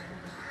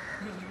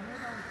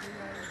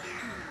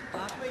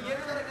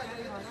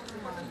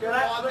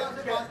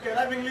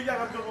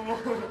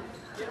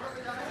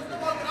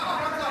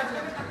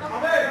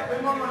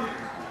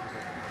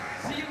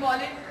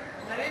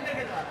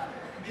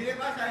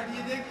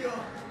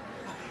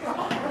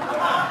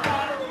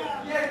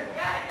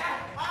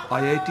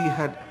 IIT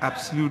had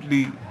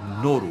absolutely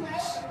no rules.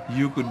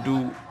 You could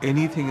do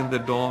anything in the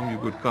dorm, you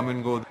could come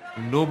and go.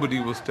 Nobody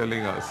was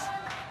telling us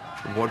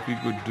what we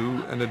could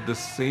do, and at the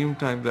same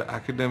time the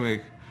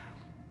academic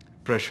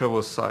pressure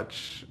was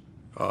such,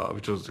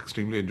 which was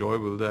extremely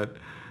enjoyable, that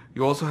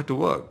you also had to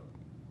work.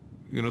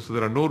 So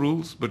there are no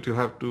rules, but you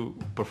have to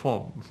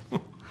perform.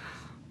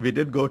 We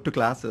did go to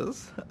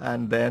classes,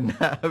 and then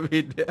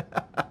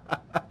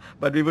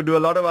but we would do a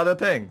lot of other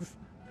things.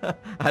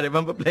 I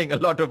remember playing a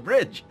lot of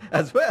bridge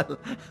as well,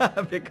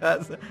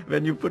 because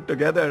when you put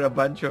together a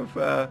bunch of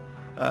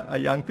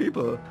young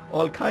people,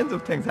 all kinds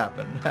of things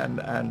happen, and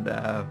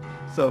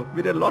so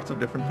we did lots of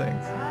different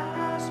things.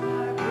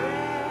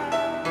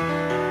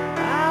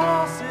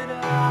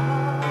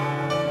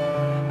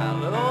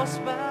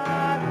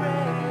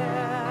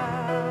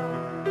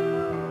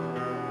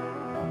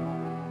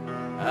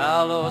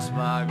 I lost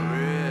my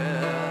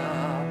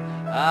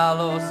grip, I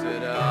lost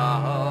it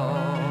all,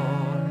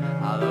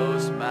 I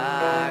lost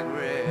my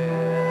grip.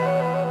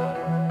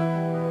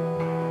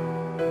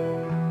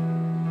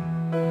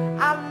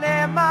 I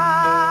let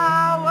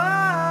my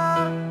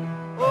world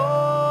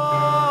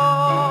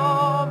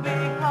all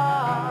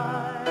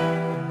behind.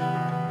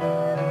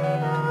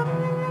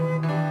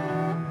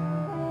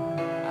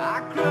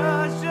 I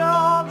crushed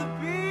all the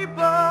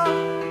people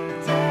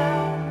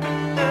down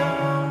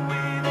below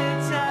with the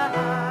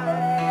time.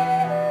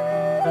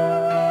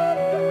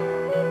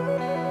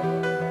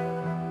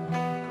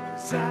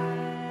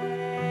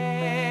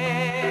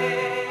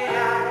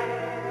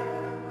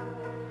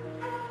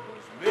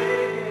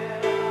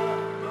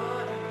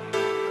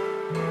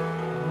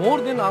 More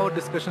than our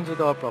discussions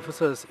with our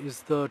professors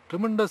is the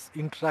tremendous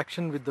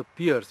interaction with the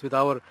peers, with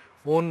our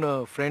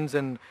own friends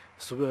and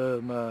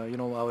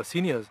our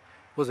seniors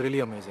was really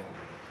amazing.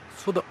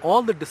 So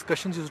all the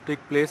discussions used to take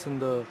place in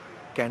the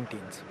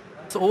canteens.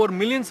 So over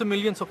millions and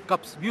millions of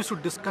cups, we used to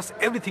discuss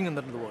everything in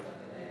the world.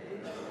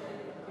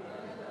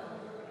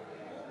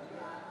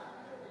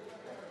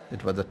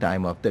 It was the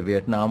time of the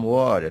Vietnam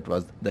War. It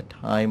was the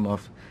time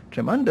of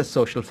tremendous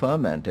social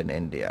ferment in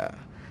India.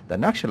 The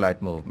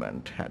Naxalite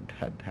movement had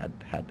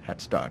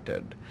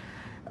started.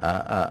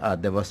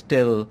 There were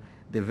still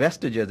the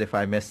vestiges, if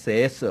I may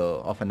say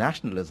so, of a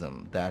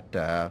nationalism that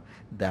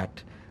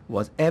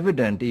was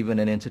evident even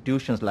in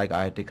institutions like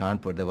IIT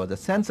Kanpur. There was a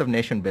sense of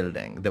nation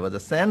building. There was a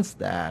sense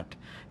that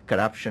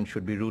corruption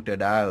should be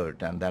rooted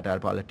out and that our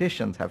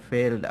politicians have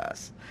failed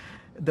us.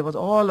 There was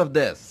all of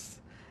this.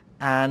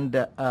 and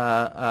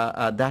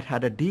that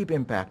had a deep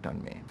impact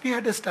on me. We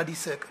had a study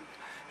circle.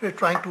 We were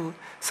trying to,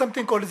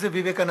 something called as the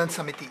Vivekanand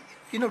Samiti,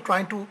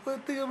 trying to,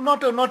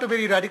 not a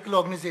very radical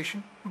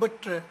organization,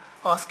 but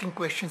asking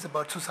questions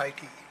about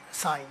society,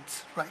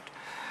 science, right?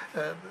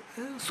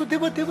 So there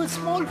were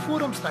small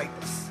forums like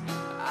this.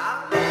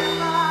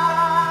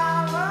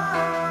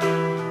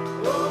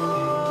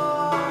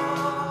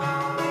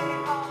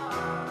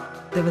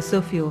 There were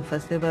so few of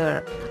us. There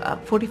were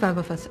 45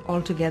 of us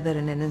all together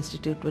in an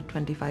institute with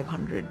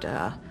 2,500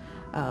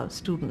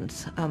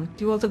 students.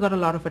 You also got a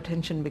lot of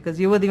attention because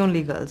you were the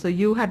only girl. So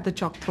you had the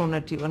chalk thrown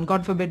at you, and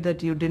God forbid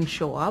that you didn't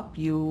show up.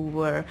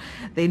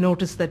 They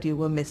noticed that you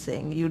were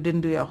missing. You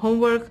didn't do your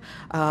homework.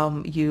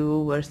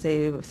 You were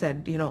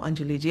said,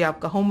 Anjali ji,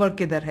 aapka homework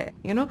kidhar hai?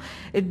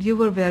 You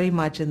were very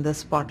much in the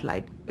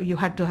spotlight. You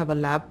had to have a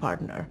lab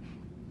partner.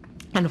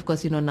 And of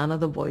course, none of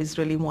the boys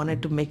really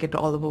wanted to make it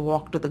all the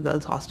walk to the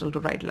girls' hostel to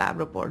write lab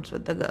reports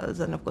with the girls.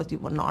 And of course, you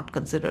were not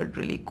considered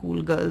really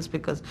cool girls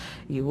because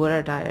you were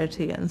at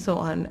IIT and so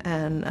on.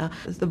 And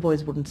the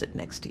boys wouldn't sit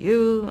next to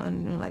you.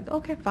 And you're like,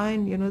 okay,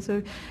 fine,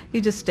 so you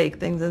just take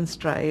things in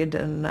stride.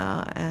 And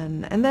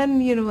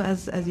then,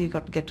 as you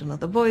get to know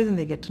the boys and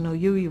they get to know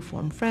you, you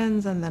form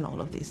friends. And then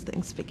all of these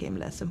things became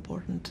less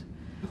important.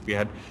 We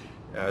had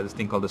this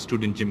thing called the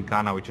Student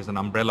Gymkhana, which is an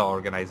umbrella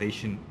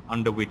organization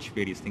under which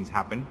various things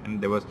happen. And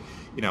there was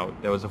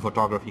a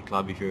photography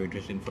club if you're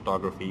interested in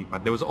photography,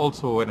 but there was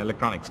also an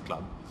electronics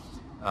club,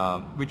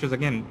 which was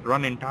again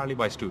run entirely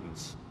by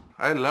students.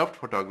 I loved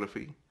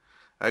photography.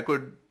 I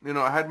could,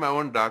 I had my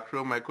own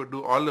darkroom. I could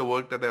do all the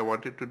work that I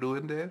wanted to do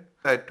in there.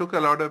 I took a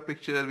lot of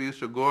pictures. We used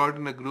to go out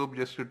in a group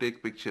just to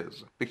take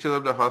pictures. Pictures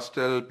of the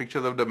hostel,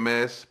 pictures of the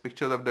mess,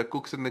 pictures of the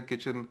cooks in the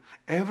kitchen,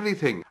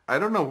 everything. I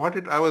don't know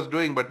what I was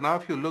doing, but now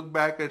if you look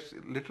back, it's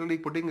literally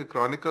putting a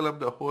chronicle of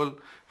the whole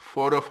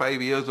 4 or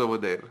 5 years over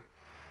there.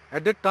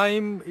 At that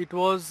time, it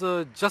was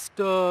just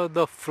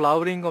the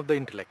flowering of the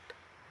intellect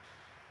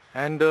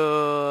and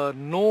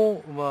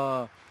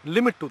no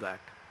limit to that.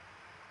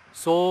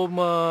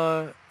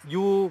 So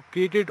you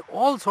created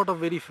all sort of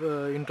very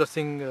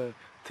interesting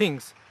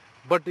things,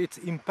 but its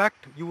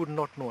impact you would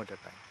not know at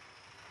that time.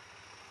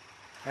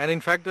 And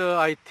in fact,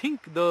 I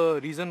think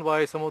the reason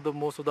why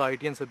most of the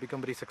IITians have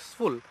become very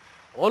successful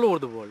all over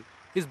the world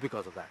is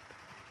because of that.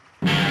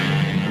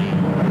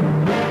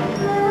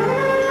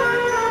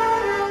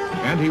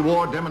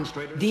 Anti-war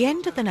demonstrators. The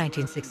end of the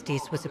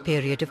 1960s was a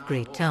period of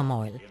great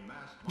turmoil.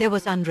 There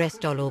was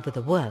unrest all over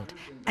the world,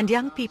 and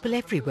young people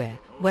everywhere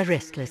were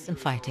restless and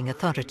fighting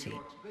authority.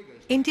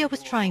 India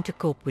was trying to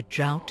cope with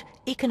drought,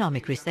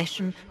 economic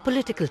recession,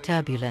 political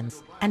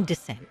turbulence, and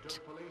dissent.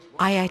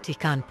 IIT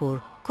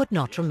Kanpur could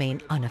not remain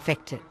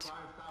unaffected.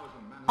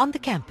 On the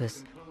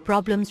campus,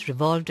 problems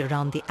revolved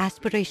around the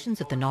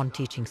aspirations of the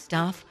non-teaching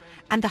staff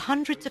and the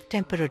hundreds of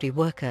temporary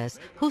workers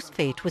whose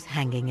fate was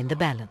hanging in the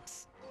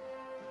balance.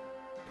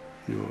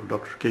 जो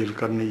doctor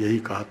Kelkar ने यही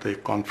कहा था,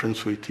 एक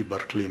conference हुई थी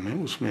Berkeley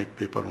में, उसमें एक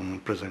पेपर उन्होंने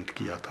प्रेजेंट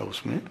किया था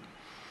उसमें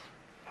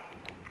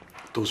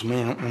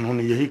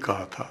उन्होंने यही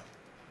कहा था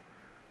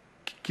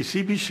कि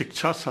किसी भी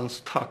शिक्षा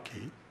संस्था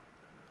के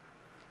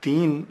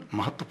 3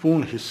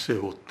 महत्वपूर्ण हिस्से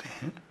होते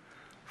हैं,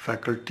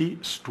 फैकल्टी,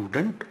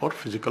 स्टूडेंट और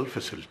फिजिकल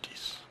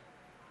फैसिलिटीज।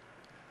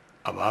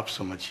 अब आप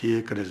समझिए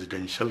एक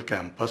रेजिडेंशियल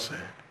कैंपस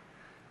है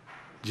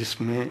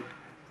जिसमें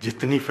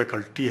जितनी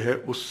फैकल्टी है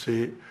उससे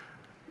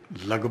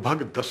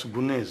लगभग 10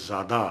 गुने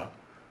ज़्यादा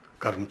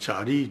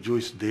कर्मचारी जो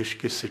इस देश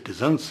के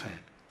सिटीजन्स हैं,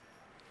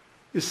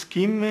 इस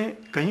स्कीम में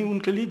कहीं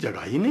उनके लिए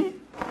जगह ही नहीं।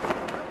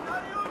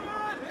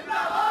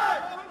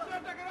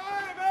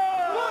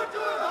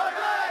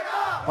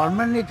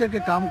 परमानेंट नेचर के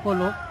काम को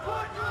लोग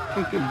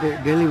एक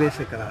डेली बेस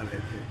से करा रहे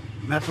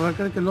थे। मैथ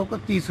वर्कर के लोग को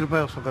 30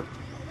 रुपये उस वक्त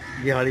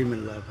दिहाड़ी मिल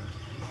रहा था।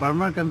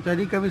 परमानेंट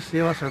कर्मचारी का भी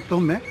सेवा शर्तों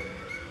में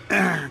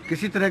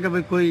किसी तरह का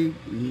भी कोई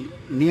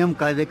नियम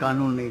कायदे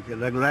कानून नहीं थे।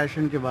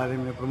 रेगुलेशन के बारे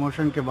में,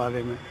 प्रमोशन के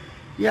बारे में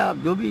या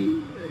जो भी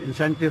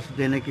इंसेंटिव्स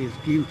देने की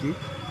स्कीम थी,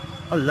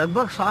 और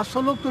लगभग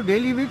 700 लोग तो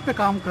डेली वेज पे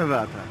काम कर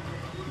रहा था,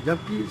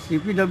 जबकि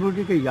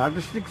CPWD के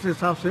यार्डस्टिक के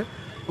हिसाब से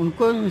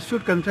उनको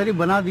इंस्टीट्यूट कर्मचारी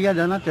बना दिया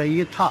जाना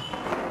चाहिए था।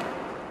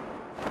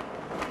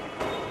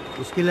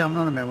 उसके लिए हम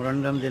लोगों ने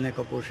मेमोरेंडम देने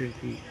की कोशिश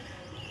की,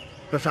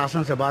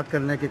 प्रशासन से बात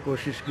करने की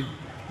कोशिश की,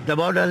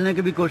 दबाव डालने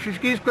की भी कोशिश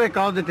की, इसको एक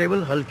ऑफ द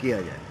टेबल हल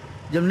किया जाए।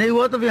 जब नहीं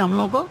हुआ तो फिर हम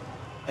लोगों को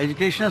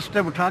एजुकेशनल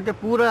स्टेप उठा के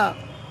पूरा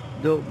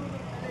जो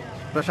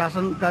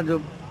प्रशासन का जो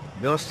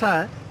व्यवस्था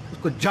है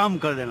उसको जाम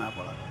कर देना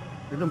पड़ा,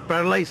 एकदम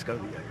पैरालाइज कर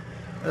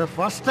दिया।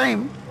 फर्स्ट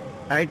टाइम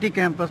IIT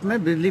कैंपस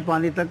में बिजली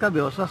पानी तक का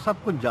व्यवस्था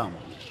सब कुछ जाम हो।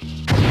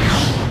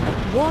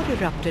 War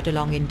erupted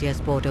along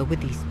India's border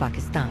with East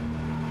Pakistan.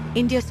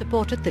 India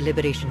supported the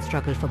liberation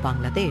struggle for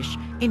Bangladesh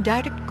in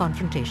direct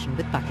confrontation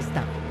with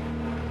Pakistan.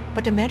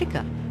 But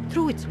America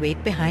threw its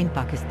weight behind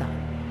Pakistan.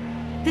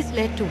 This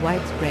led to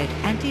widespread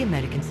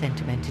anti-American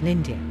sentiment in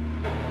India.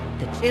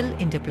 The chill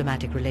in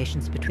diplomatic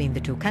relations between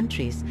the two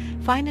countries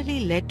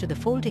finally led to the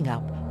folding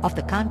up of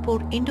the Kanpur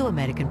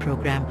Indo-American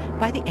program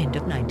by the end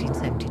of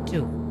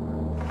 1972.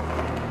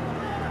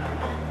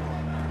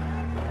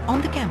 On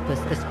the campus,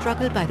 the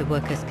struggle by the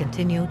workers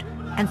continued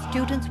and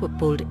students were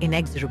pulled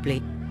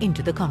inexorably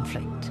into the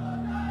conflict.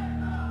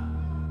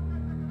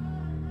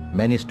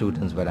 Many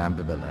students were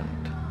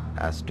ambivalent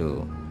as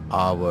to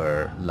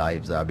our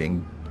lives are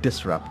being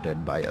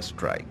disrupted by a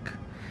strike.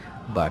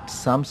 But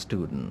some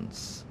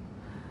students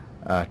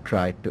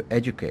tried to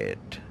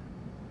educate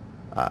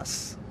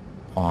us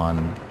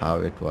on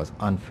how it was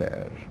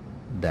unfair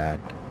that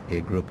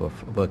a group of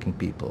working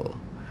people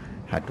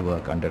had to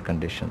work under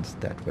conditions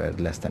that were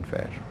less than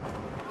fair.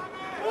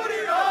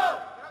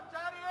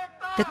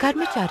 The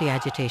Karmachari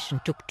agitation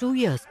took 2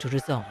 years to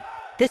resolve.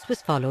 This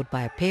was followed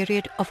by a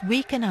period of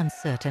weak and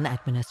uncertain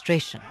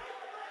administration.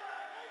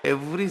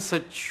 Every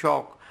such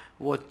shock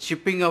was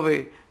chipping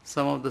away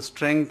some of the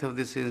strength of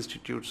this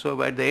institute.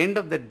 So at the end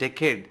of the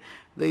decade,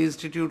 the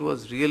institute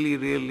was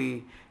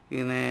really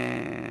in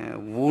a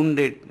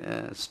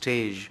wounded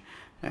stage,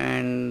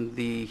 and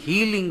the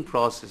healing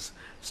process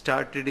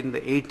started in the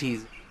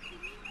 80s.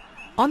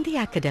 On the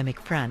academic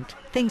front,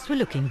 things were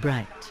looking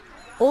bright.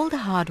 All the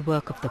hard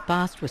work of the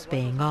past was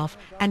paying off,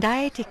 and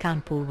IIT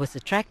Kanpur was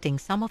attracting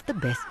some of the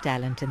best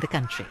talent in the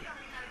country.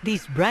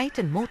 These bright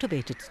and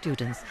motivated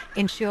students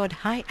ensured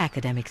high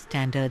academic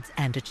standards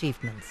and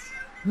achievements.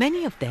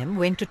 Many of them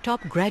went to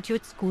top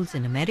graduate schools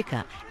in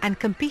America and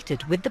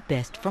competed with the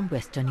best from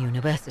Western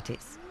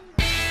universities.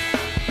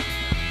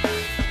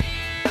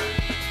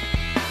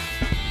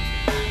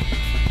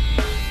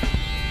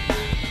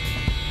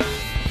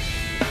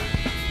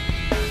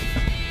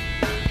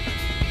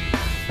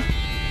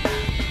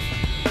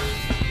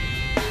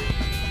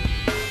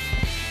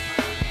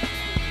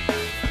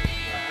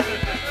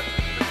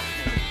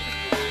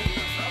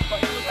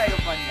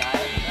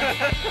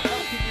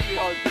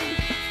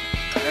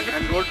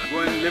 And go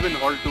and live in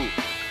hall 2.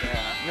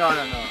 Yeah. No.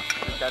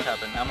 That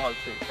happened. I'm hall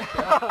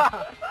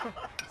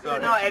 3. So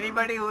now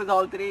anybody who is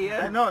hall 3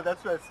 here? No,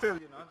 that's why still,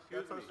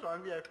 feel so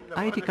strongly. I feel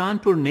IIT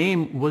Kanpur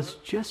name was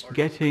just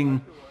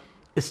getting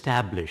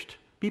established.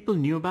 People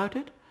knew about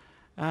it.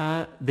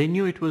 They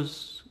knew it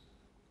was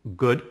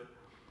good,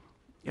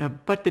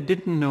 but they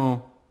didn't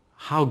know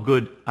how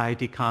good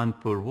IIT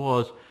Kanpur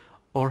was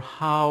or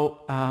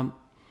how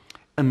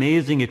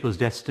amazing it was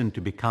destined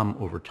to become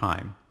over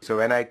time. So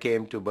when I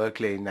came to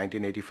Berkeley in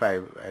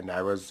 1985, and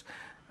I was,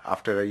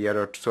 after a year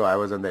or so, I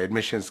was on the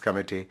admissions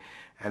committee,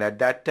 and at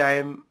that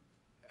time,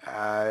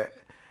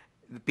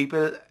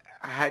 people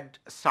had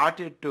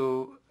started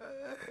to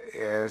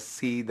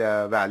see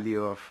the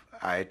value of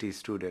IIT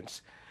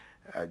students.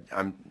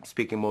 I'm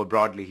speaking more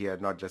broadly here,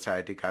 not just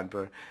IIT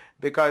Kanpur,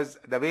 because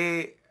the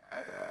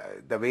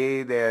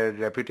way their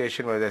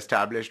reputation was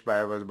established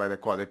was by the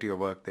quality of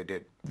work they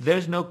did.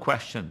 There's no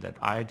question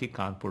that IIT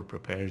Kanpur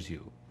prepares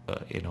you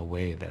in a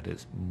way that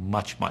is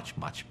much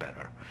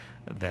better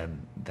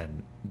than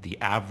the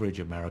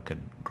average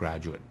American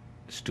graduate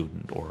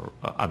student or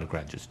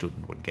undergraduate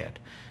student would get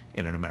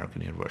in an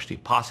American university.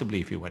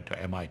 Possibly if you went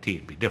to MIT,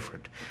 it'd be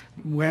different.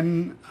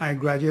 When I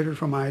graduated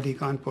from IIT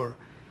Kanpur,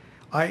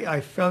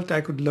 I felt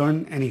I could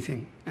learn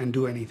anything and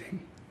do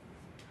anything.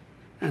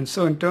 And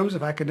so in terms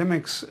of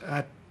academics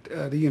at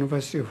the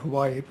University of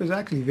Hawaii, it was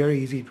actually very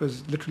easy. It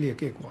was literally a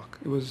cakewalk.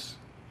 It was...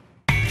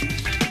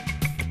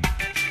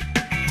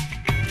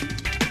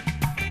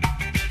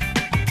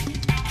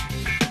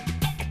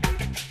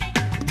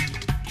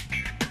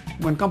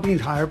 When companies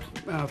hire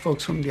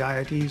folks from the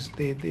IITs,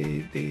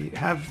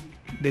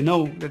 they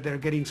know that they're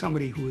getting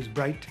somebody who is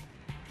bright,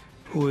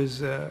 who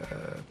is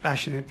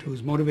passionate,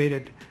 who's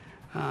motivated.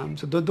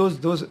 So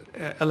those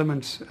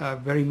elements are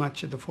very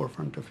much at the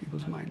forefront of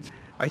people's minds.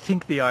 I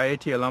think the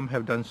IIT alum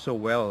have done so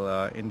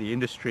well in the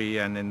industry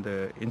and in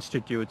the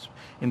institutes,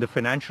 in the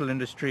financial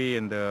industry,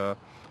 in the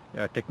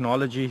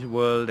technology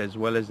world, as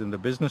well as in the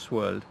business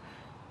world,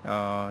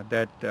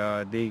 that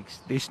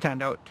they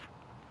stand out.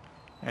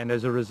 And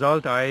as a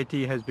result,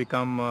 IIT has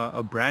become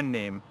a brand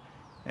name.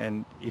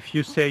 And if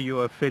you say you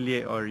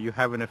affiliate or you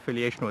have an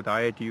affiliation with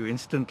IIT,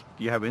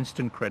 you have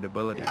instant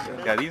credibility.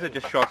 Yeah, these are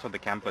just shots of the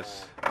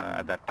campus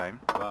at that time.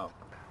 Wow.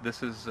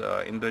 This is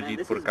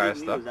Indrajit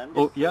Purkayastha.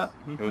 Oh, yeah.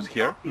 He was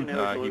here. He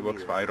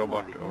works for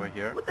iRobot over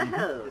here.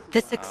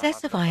 The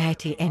success of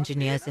IIT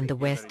engineers in the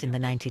West in the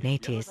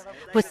 1980s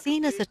was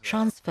seen as a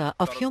transfer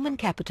of human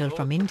capital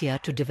from India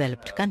to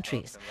developed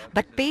countries,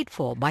 but paid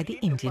for by the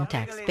Indian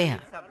taxpayer.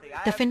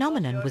 The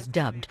phenomenon was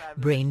dubbed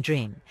brain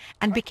drain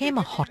and became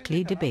a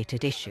hotly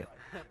debated issue.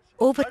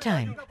 Over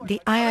time,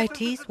 the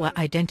IITs were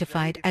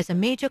identified as a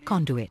major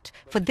conduit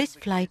for this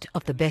flight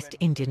of the best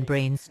Indian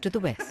brains to the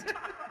West.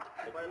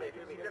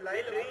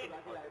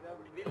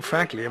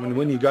 Frankly, I mean,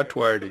 when you got to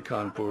IIT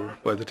Kanpur,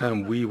 by the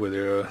time we were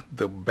there,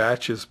 the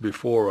batches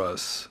before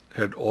us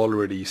had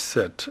already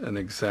set an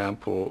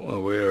example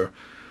where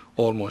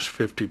almost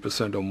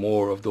 50% or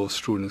more of those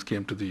students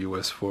came to the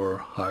U.S. for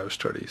higher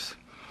studies.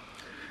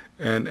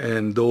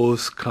 And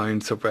those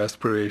kinds of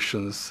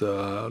aspirations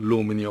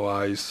loom in your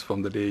eyes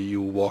from the day you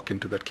walk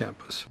into that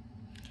campus.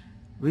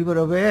 We were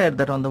aware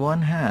that on the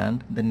one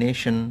hand, the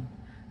nation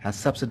has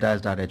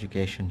subsidized our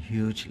education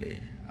hugely.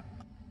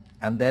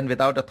 And then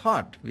without a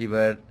thought, we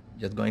were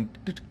just going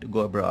to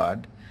go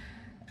abroad,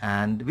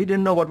 and we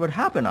didn't know what would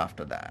happen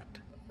after that.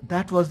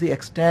 That was the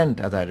extent,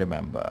 as I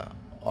remember,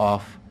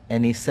 of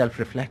any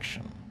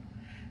self-reflection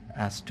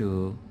as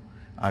to,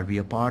 are we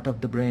a part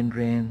of the brain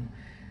drain?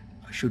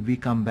 Should we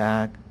come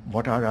back?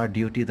 What are our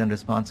duties and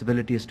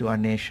responsibilities to our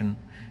nation?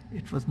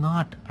 It was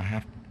not, I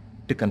have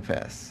to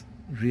confess,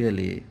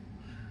 really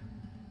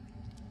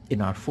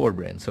in our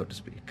forebrain, so to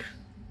speak.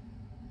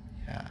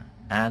 Yeah.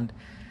 And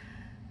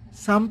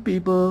some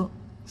people,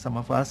 some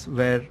of us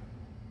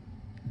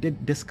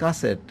did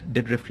discuss it,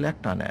 did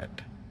reflect on it,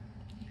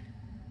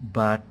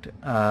 but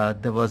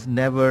there was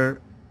never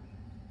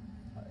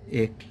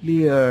a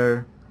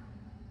clear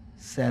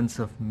sense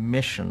of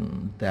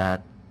mission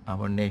that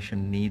our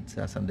nation needs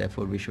us and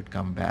therefore we should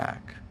come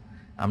back.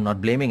 I'm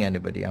not blaming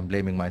anybody, I'm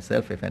blaming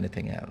myself if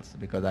anything else,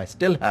 because I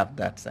still have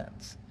that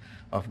sense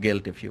of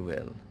guilt, if you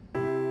will.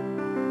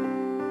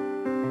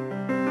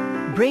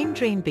 Brain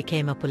drain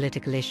became a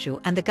political issue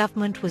and the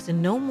government was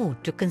in no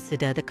mood to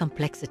consider the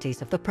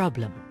complexities of the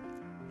problem.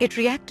 It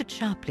reacted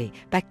sharply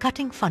by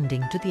cutting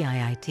funding to the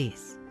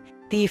IITs.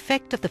 The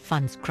effect of the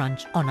funds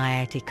crunch on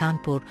IIT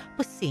Kanpur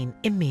was seen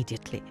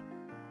immediately.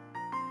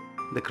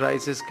 The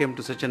crisis came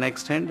to such an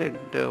extent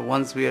that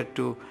once we had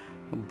to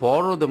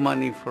borrow the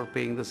money for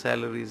paying the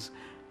salaries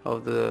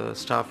of the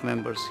staff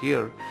members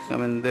here, I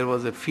mean, there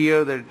was a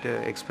fear that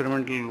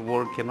experimental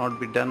work cannot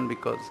be done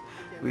because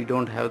we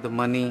don't have the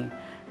money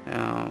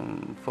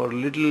for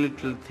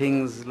little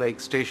things like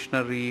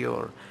stationery,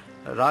 or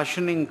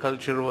rationing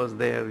culture was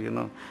there, you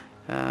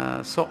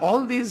know. So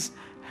all these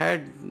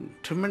had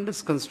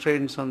tremendous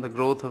constraints on the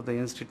growth of the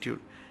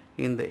institute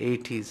in the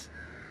 80s.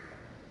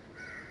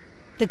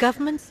 The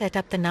government set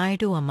up the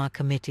Naidu Amma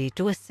Committee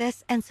to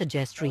assess and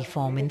suggest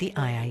reform in the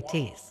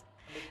IITs.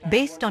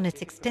 Based on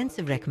its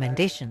extensive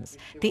recommendations,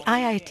 the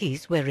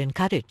IITs were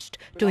encouraged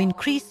to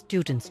increase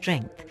student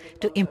strength,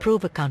 to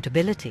improve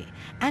accountability,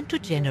 and to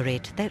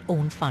generate their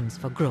own funds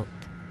for growth.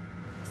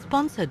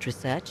 Sponsored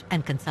research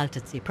and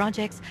consultancy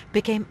projects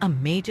became a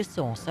major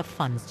source of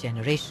funds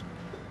generation.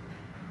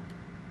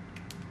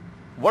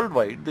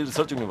 Worldwide, the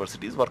research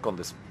universities work on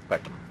this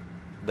pattern,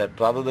 that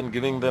rather than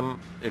giving them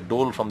a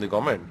dole from the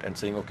government and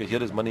saying, okay,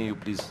 here is money, you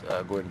please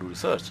go and do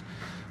research,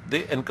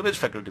 they encourage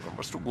faculty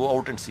members to go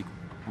out and seek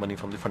money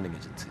from the funding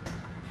agency.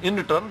 In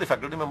return, the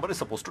faculty member is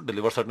supposed to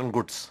deliver certain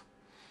goods,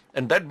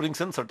 and that brings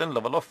in certain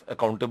level of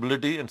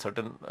accountability and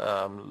certain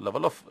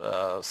level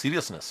of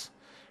seriousness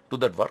to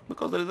that work,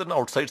 because there is an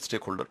outside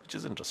stakeholder which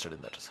is interested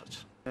in that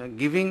research.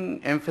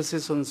 Giving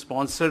emphasis on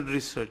sponsored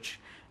research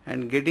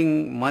and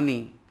getting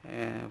money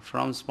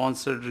from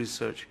sponsored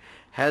research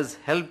has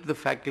helped the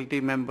faculty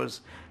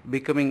members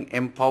becoming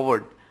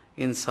empowered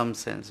in some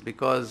sense,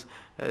 because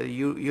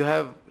you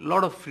have a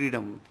lot of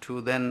freedom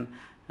to then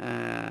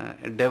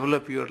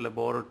develop your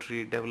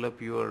laboratory,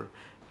 develop your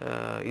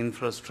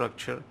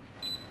infrastructure.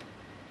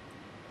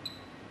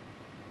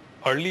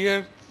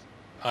 Earlier,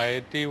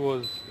 IIT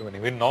was,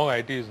 even now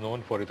IIT is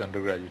known for its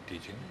undergraduate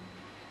teaching.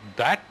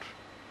 That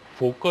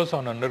focus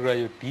on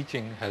undergraduate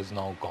teaching has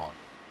now gone.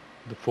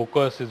 The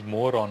focus is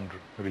more on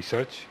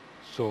research.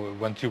 So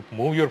once you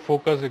move your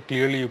focus,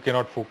 clearly you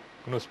cannot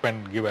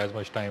give as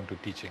much time to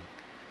teaching.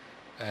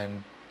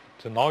 And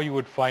so now you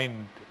would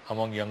find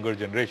among younger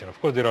generation, of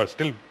course there are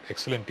still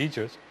excellent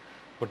teachers,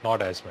 but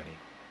not as many.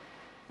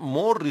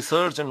 More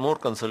research and more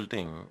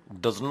consulting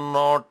does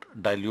not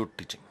dilute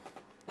teaching.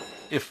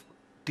 If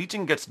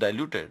teaching gets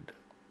diluted,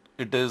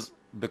 it is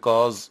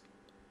because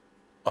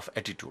of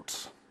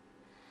attitudes.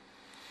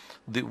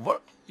 The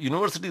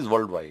universities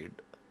worldwide,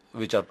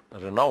 which are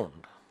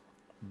renowned,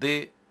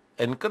 they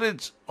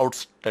encourage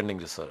outstanding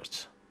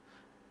research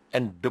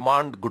and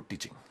demand good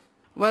teaching.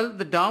 Well,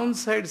 the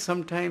downside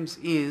sometimes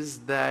is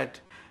that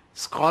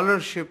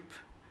scholarship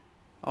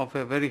of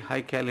a very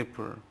high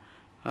caliber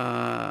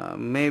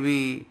may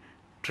be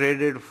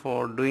traded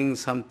for doing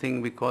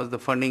something because the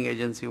funding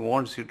agency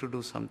wants you to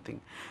do something.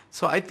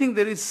 So I think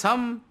there is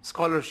some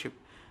scholarship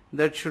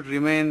that should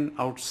remain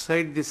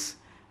outside this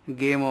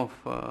game of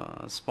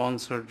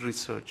sponsored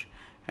research,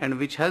 and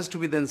which has to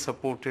be then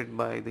supported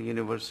by the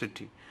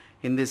university,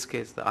 in this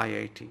case the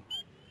IIT.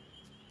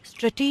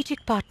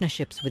 Strategic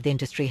partnerships with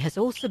industry has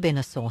also been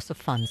a source of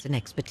funds and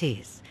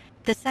expertise.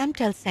 The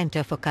Samtel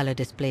Center for Color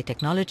Display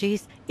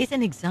Technologies is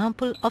an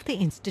example of the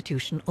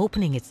institution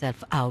opening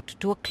itself out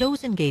to a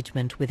close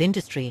engagement with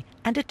industry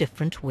and a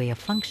different way of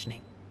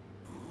functioning.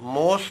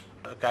 Most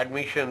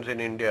academicians in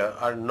India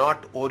are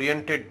not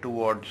oriented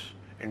towards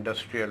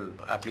industrial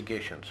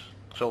applications.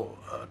 So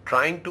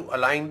trying to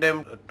align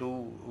them to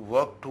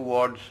work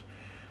towards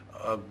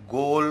a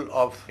goal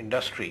of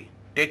industry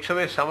takes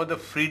away some of the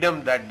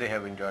freedom that they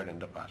have enjoyed in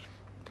the past.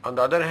 On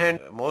the other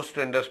hand, most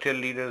industrial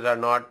leaders are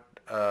not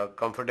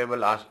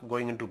comfortable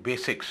going into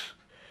basics.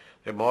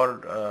 They're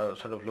more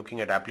sort of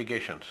looking at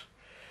applications.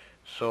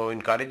 So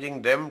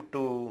encouraging them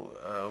to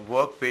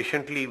work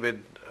patiently with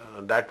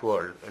that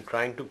world and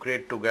trying to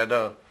create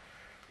together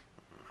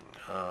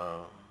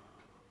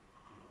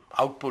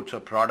outputs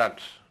or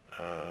products,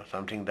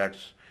 something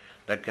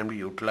that can be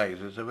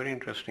utilized, is a very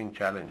interesting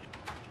challenge.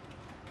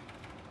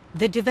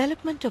 The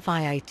development of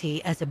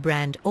IIT as a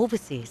brand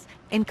overseas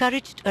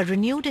encouraged a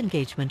renewed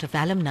engagement of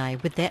alumni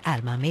with their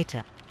alma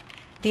mater.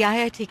 The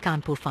IIT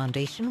Kanpur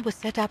Foundation was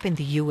set up in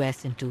the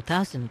US in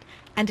 2000,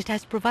 and it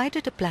has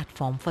provided a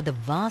platform for the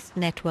vast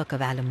network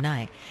of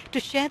alumni to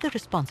share the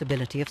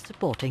responsibility of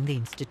supporting the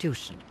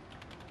institution.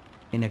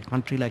 In a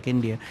country like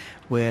India,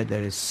 where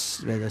there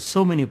are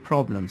so many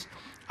problems,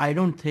 I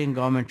don't think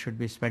government should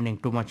be spending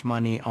too much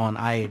money on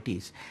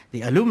IITs.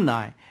 The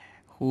alumni,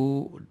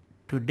 who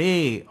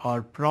today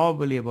are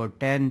probably about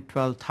 10,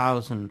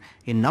 12,000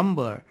 in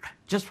number,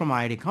 just from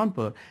IIT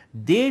Kanpur,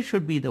 they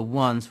should be the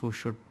ones who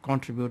should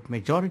contribute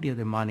majority of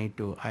the money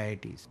to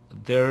IITs.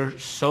 There are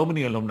so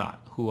many alumni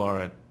who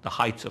are at the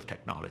heights of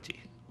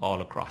technology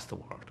all across the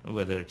world,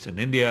 whether it's in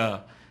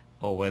India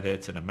or whether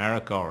it's in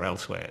America or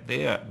elsewhere.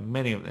 They're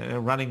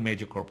running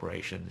major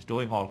corporations,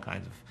 doing all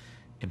kinds of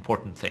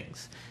important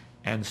things.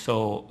 And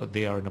so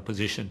they are in a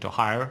position to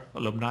hire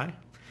alumni.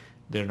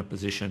 They're in a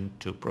position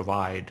to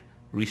provide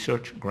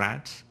research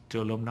grants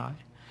to alumni.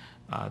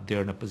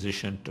 They're in a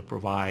position to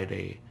provide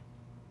a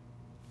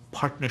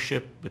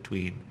partnership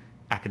between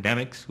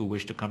academics who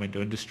wish to come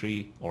into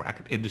industry or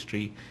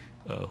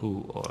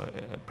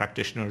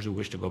practitioners who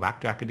wish to go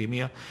back to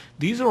academia.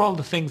 These are all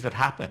the things that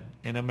happen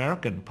in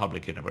American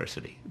public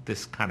university,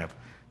 this kind of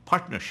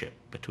partnership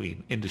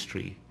between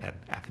industry and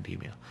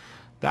academia.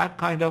 That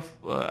kind of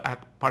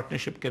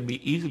partnership can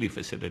be easily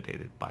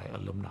facilitated by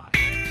alumni.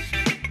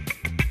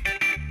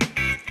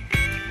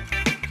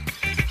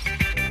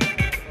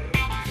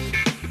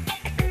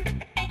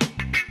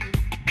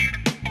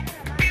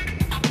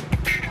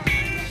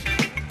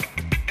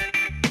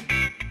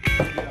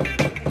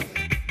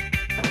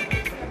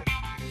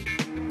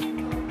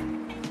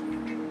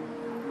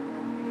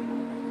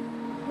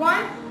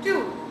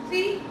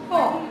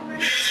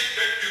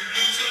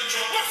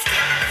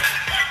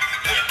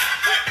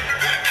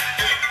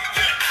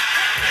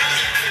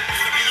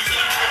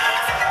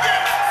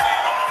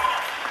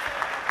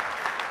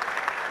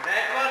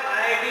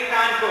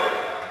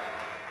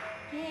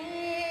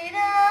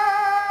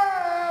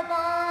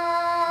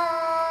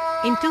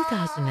 In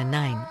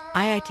 2009,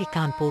 IIT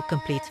Kanpur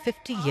completes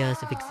 50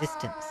 years of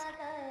existence,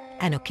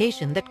 an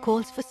occasion that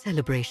calls for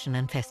celebration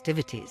and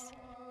festivities.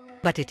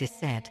 But it is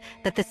said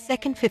that the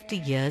second 50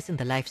 years in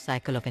the life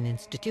cycle of an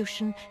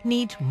institution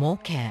need more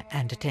care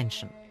and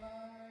attention.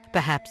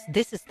 Perhaps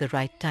this is the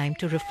right time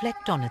to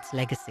reflect on its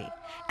legacy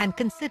and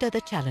consider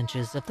the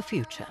challenges of the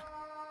future.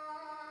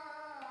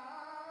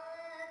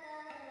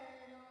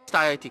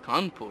 IIT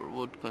Kanpur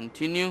would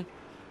continue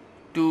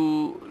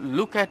to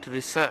look at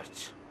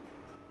research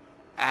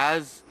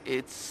as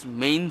its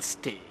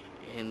mainstay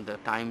in the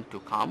time to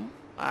come,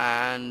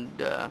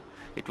 and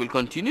it will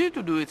continue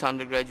to do its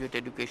undergraduate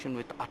education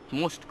with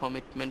utmost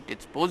commitment,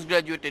 its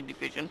postgraduate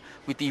education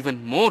with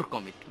even more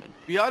commitment.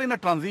 We are in a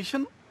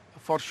transition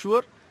for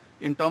sure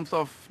in terms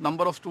of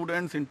number of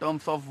students, in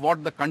terms of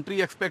what the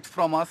country expects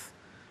from us,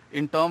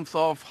 in terms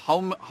of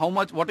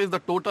what is the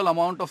total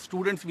amount of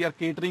students we are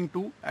catering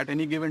to at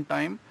any given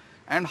time,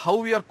 and how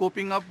we are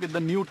coping up with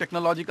the new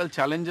technological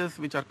challenges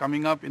which are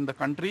coming up in the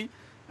country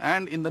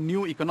and in the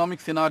new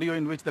economic scenario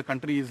in which the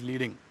country is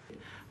leading.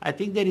 I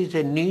think there is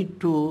a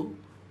need to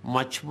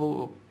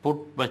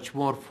put much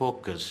more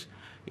focus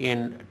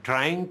in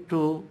trying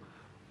to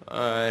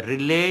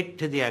relate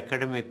the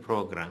academic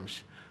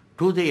programs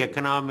to the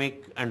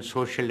economic and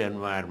social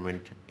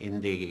environment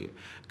in the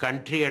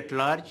country at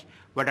large,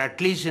 but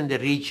at least in the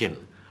region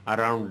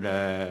around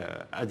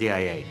the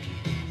IIT.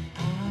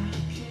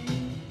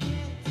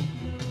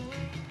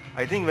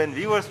 I think when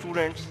we were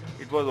students,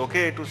 it was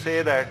okay to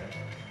say that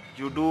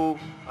you do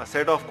a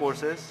set of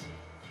courses,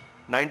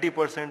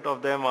 90%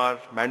 of them are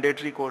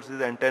mandatory courses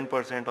and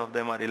 10% of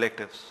them are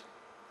electives.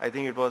 I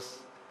think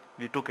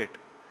we took it.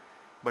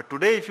 But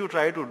today if you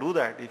try to do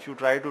that, if you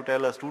try to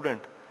tell a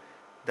student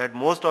that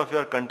most of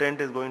your content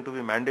is going to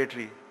be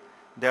mandatory,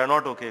 they are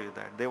not okay with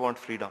that. They want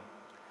freedom.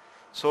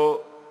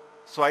 So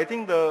I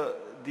think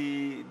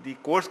the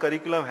course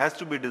curriculum has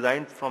to be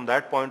designed from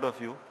that point of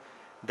view,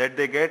 that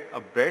they get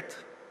a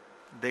breadth,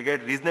 they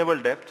get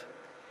reasonable depth,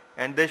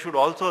 and they should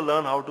also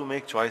learn how to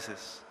make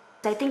choices.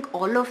 I think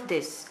all of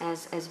this,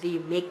 as we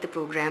make the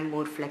program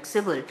more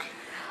flexible,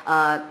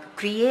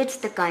 creates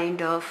the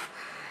kind of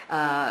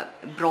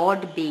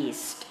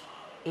broad-based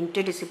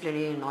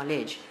interdisciplinary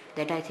knowledge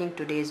that I think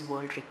today's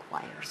world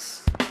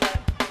requires.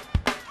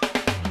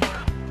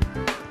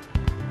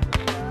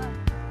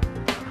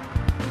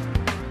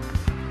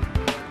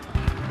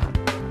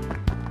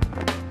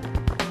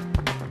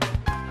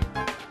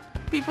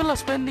 People are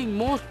spending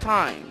more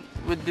time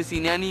with this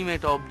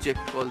inanimate object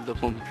called the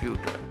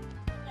computer.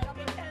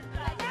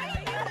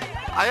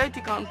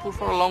 IIT Kanpur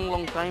for a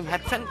long time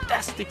had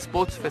fantastic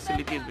sports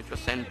facilities which were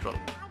central.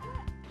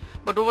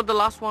 But over the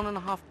last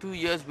 1.5 to 2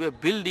 years, we are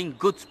building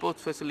good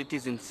sports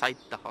facilities inside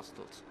the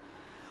hostels,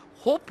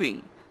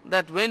 hoping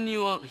that when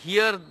you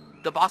hear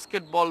the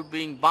basketball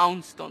being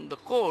bounced on the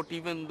court,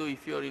 even though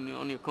if you're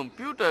on your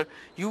computer,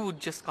 you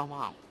would just come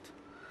out.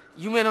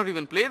 You may not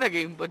even play the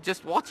game, but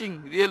just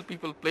watching real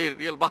people play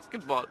real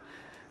basketball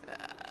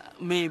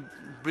may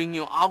bring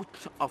you out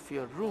of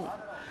your room.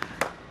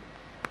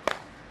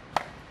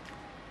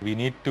 We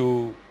need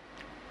to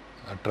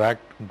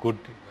attract good,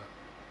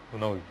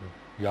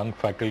 young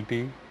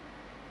faculty,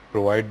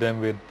 provide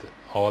them with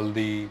all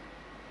the,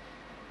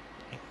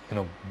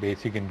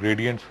 basic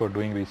ingredients for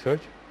doing research,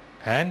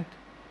 and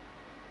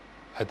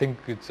I think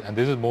and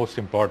this is most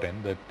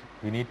important, that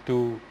we need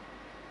to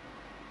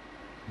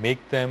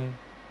make them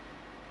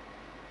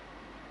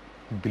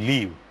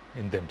believe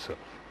in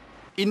themselves.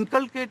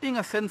 Inculcating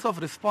a sense of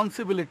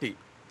responsibility,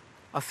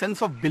 a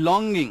sense of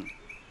belonging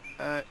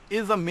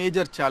is a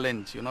major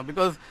challenge,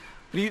 because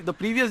the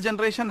previous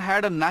generation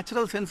had a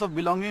natural sense of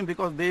belonging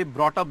because they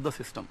brought up the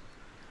system.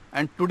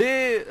 And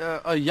today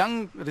a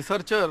young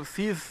researcher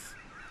sees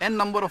n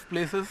number of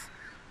places,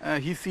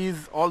 he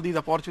sees all these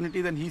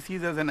opportunities and he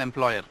sees as an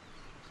employer.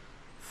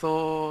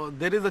 So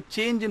there is a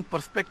change in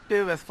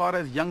perspective as far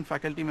as young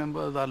faculty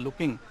members are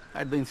looking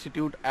at the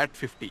institute at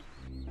 50.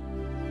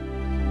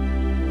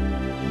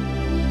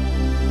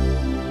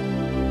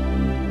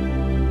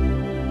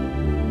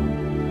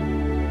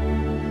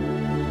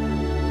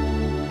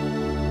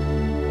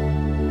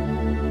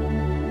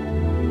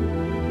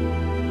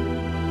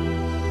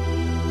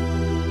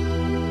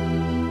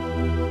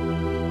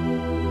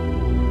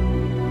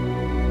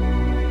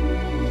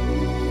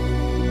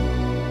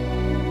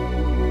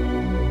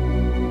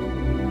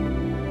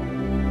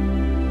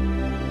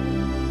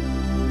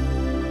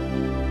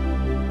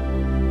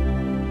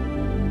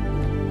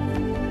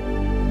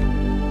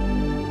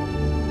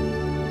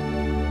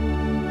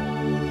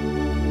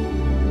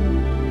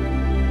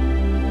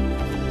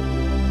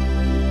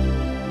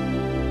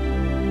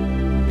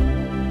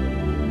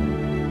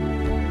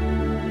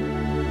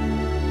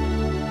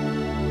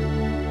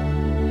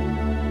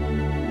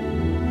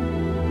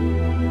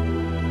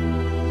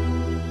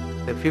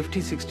 The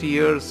 50-60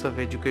 years of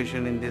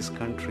education in this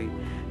country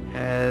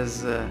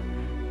has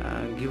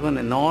given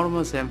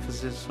enormous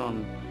emphasis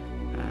on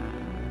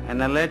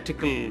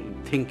analytical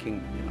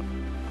thinking.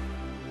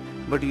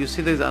 But you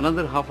see, there is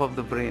another half of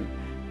the brain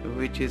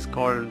which is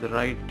called the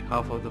right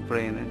half of the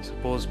brain and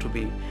supposed to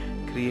be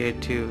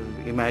creative,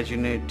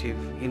 imaginative,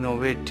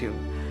 innovative.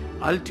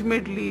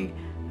 Ultimately,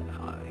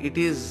 it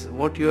is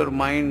what your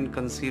mind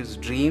conceives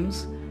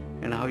dreams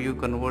and how you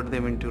convert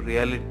them into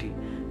reality,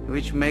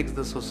 which makes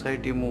the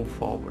society move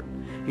forward.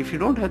 If you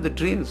don't have the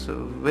dreams,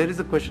 where is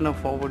the question of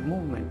forward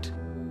movement?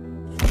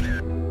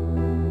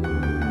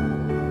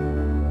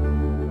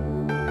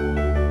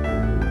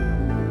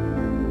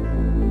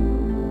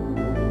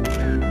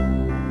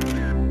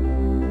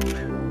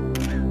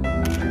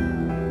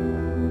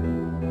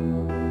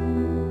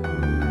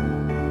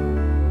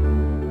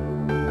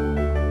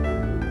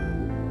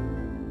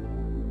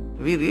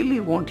 We really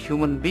want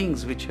human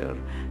beings which are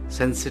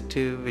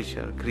sensitive, which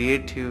are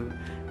creative,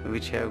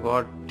 which have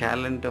got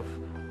talent of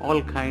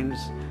all kinds.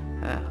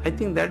 I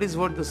think that is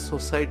what the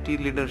society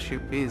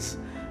leadership is.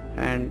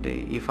 And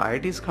if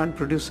IITs can't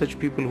produce such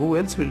people, who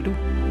else will do?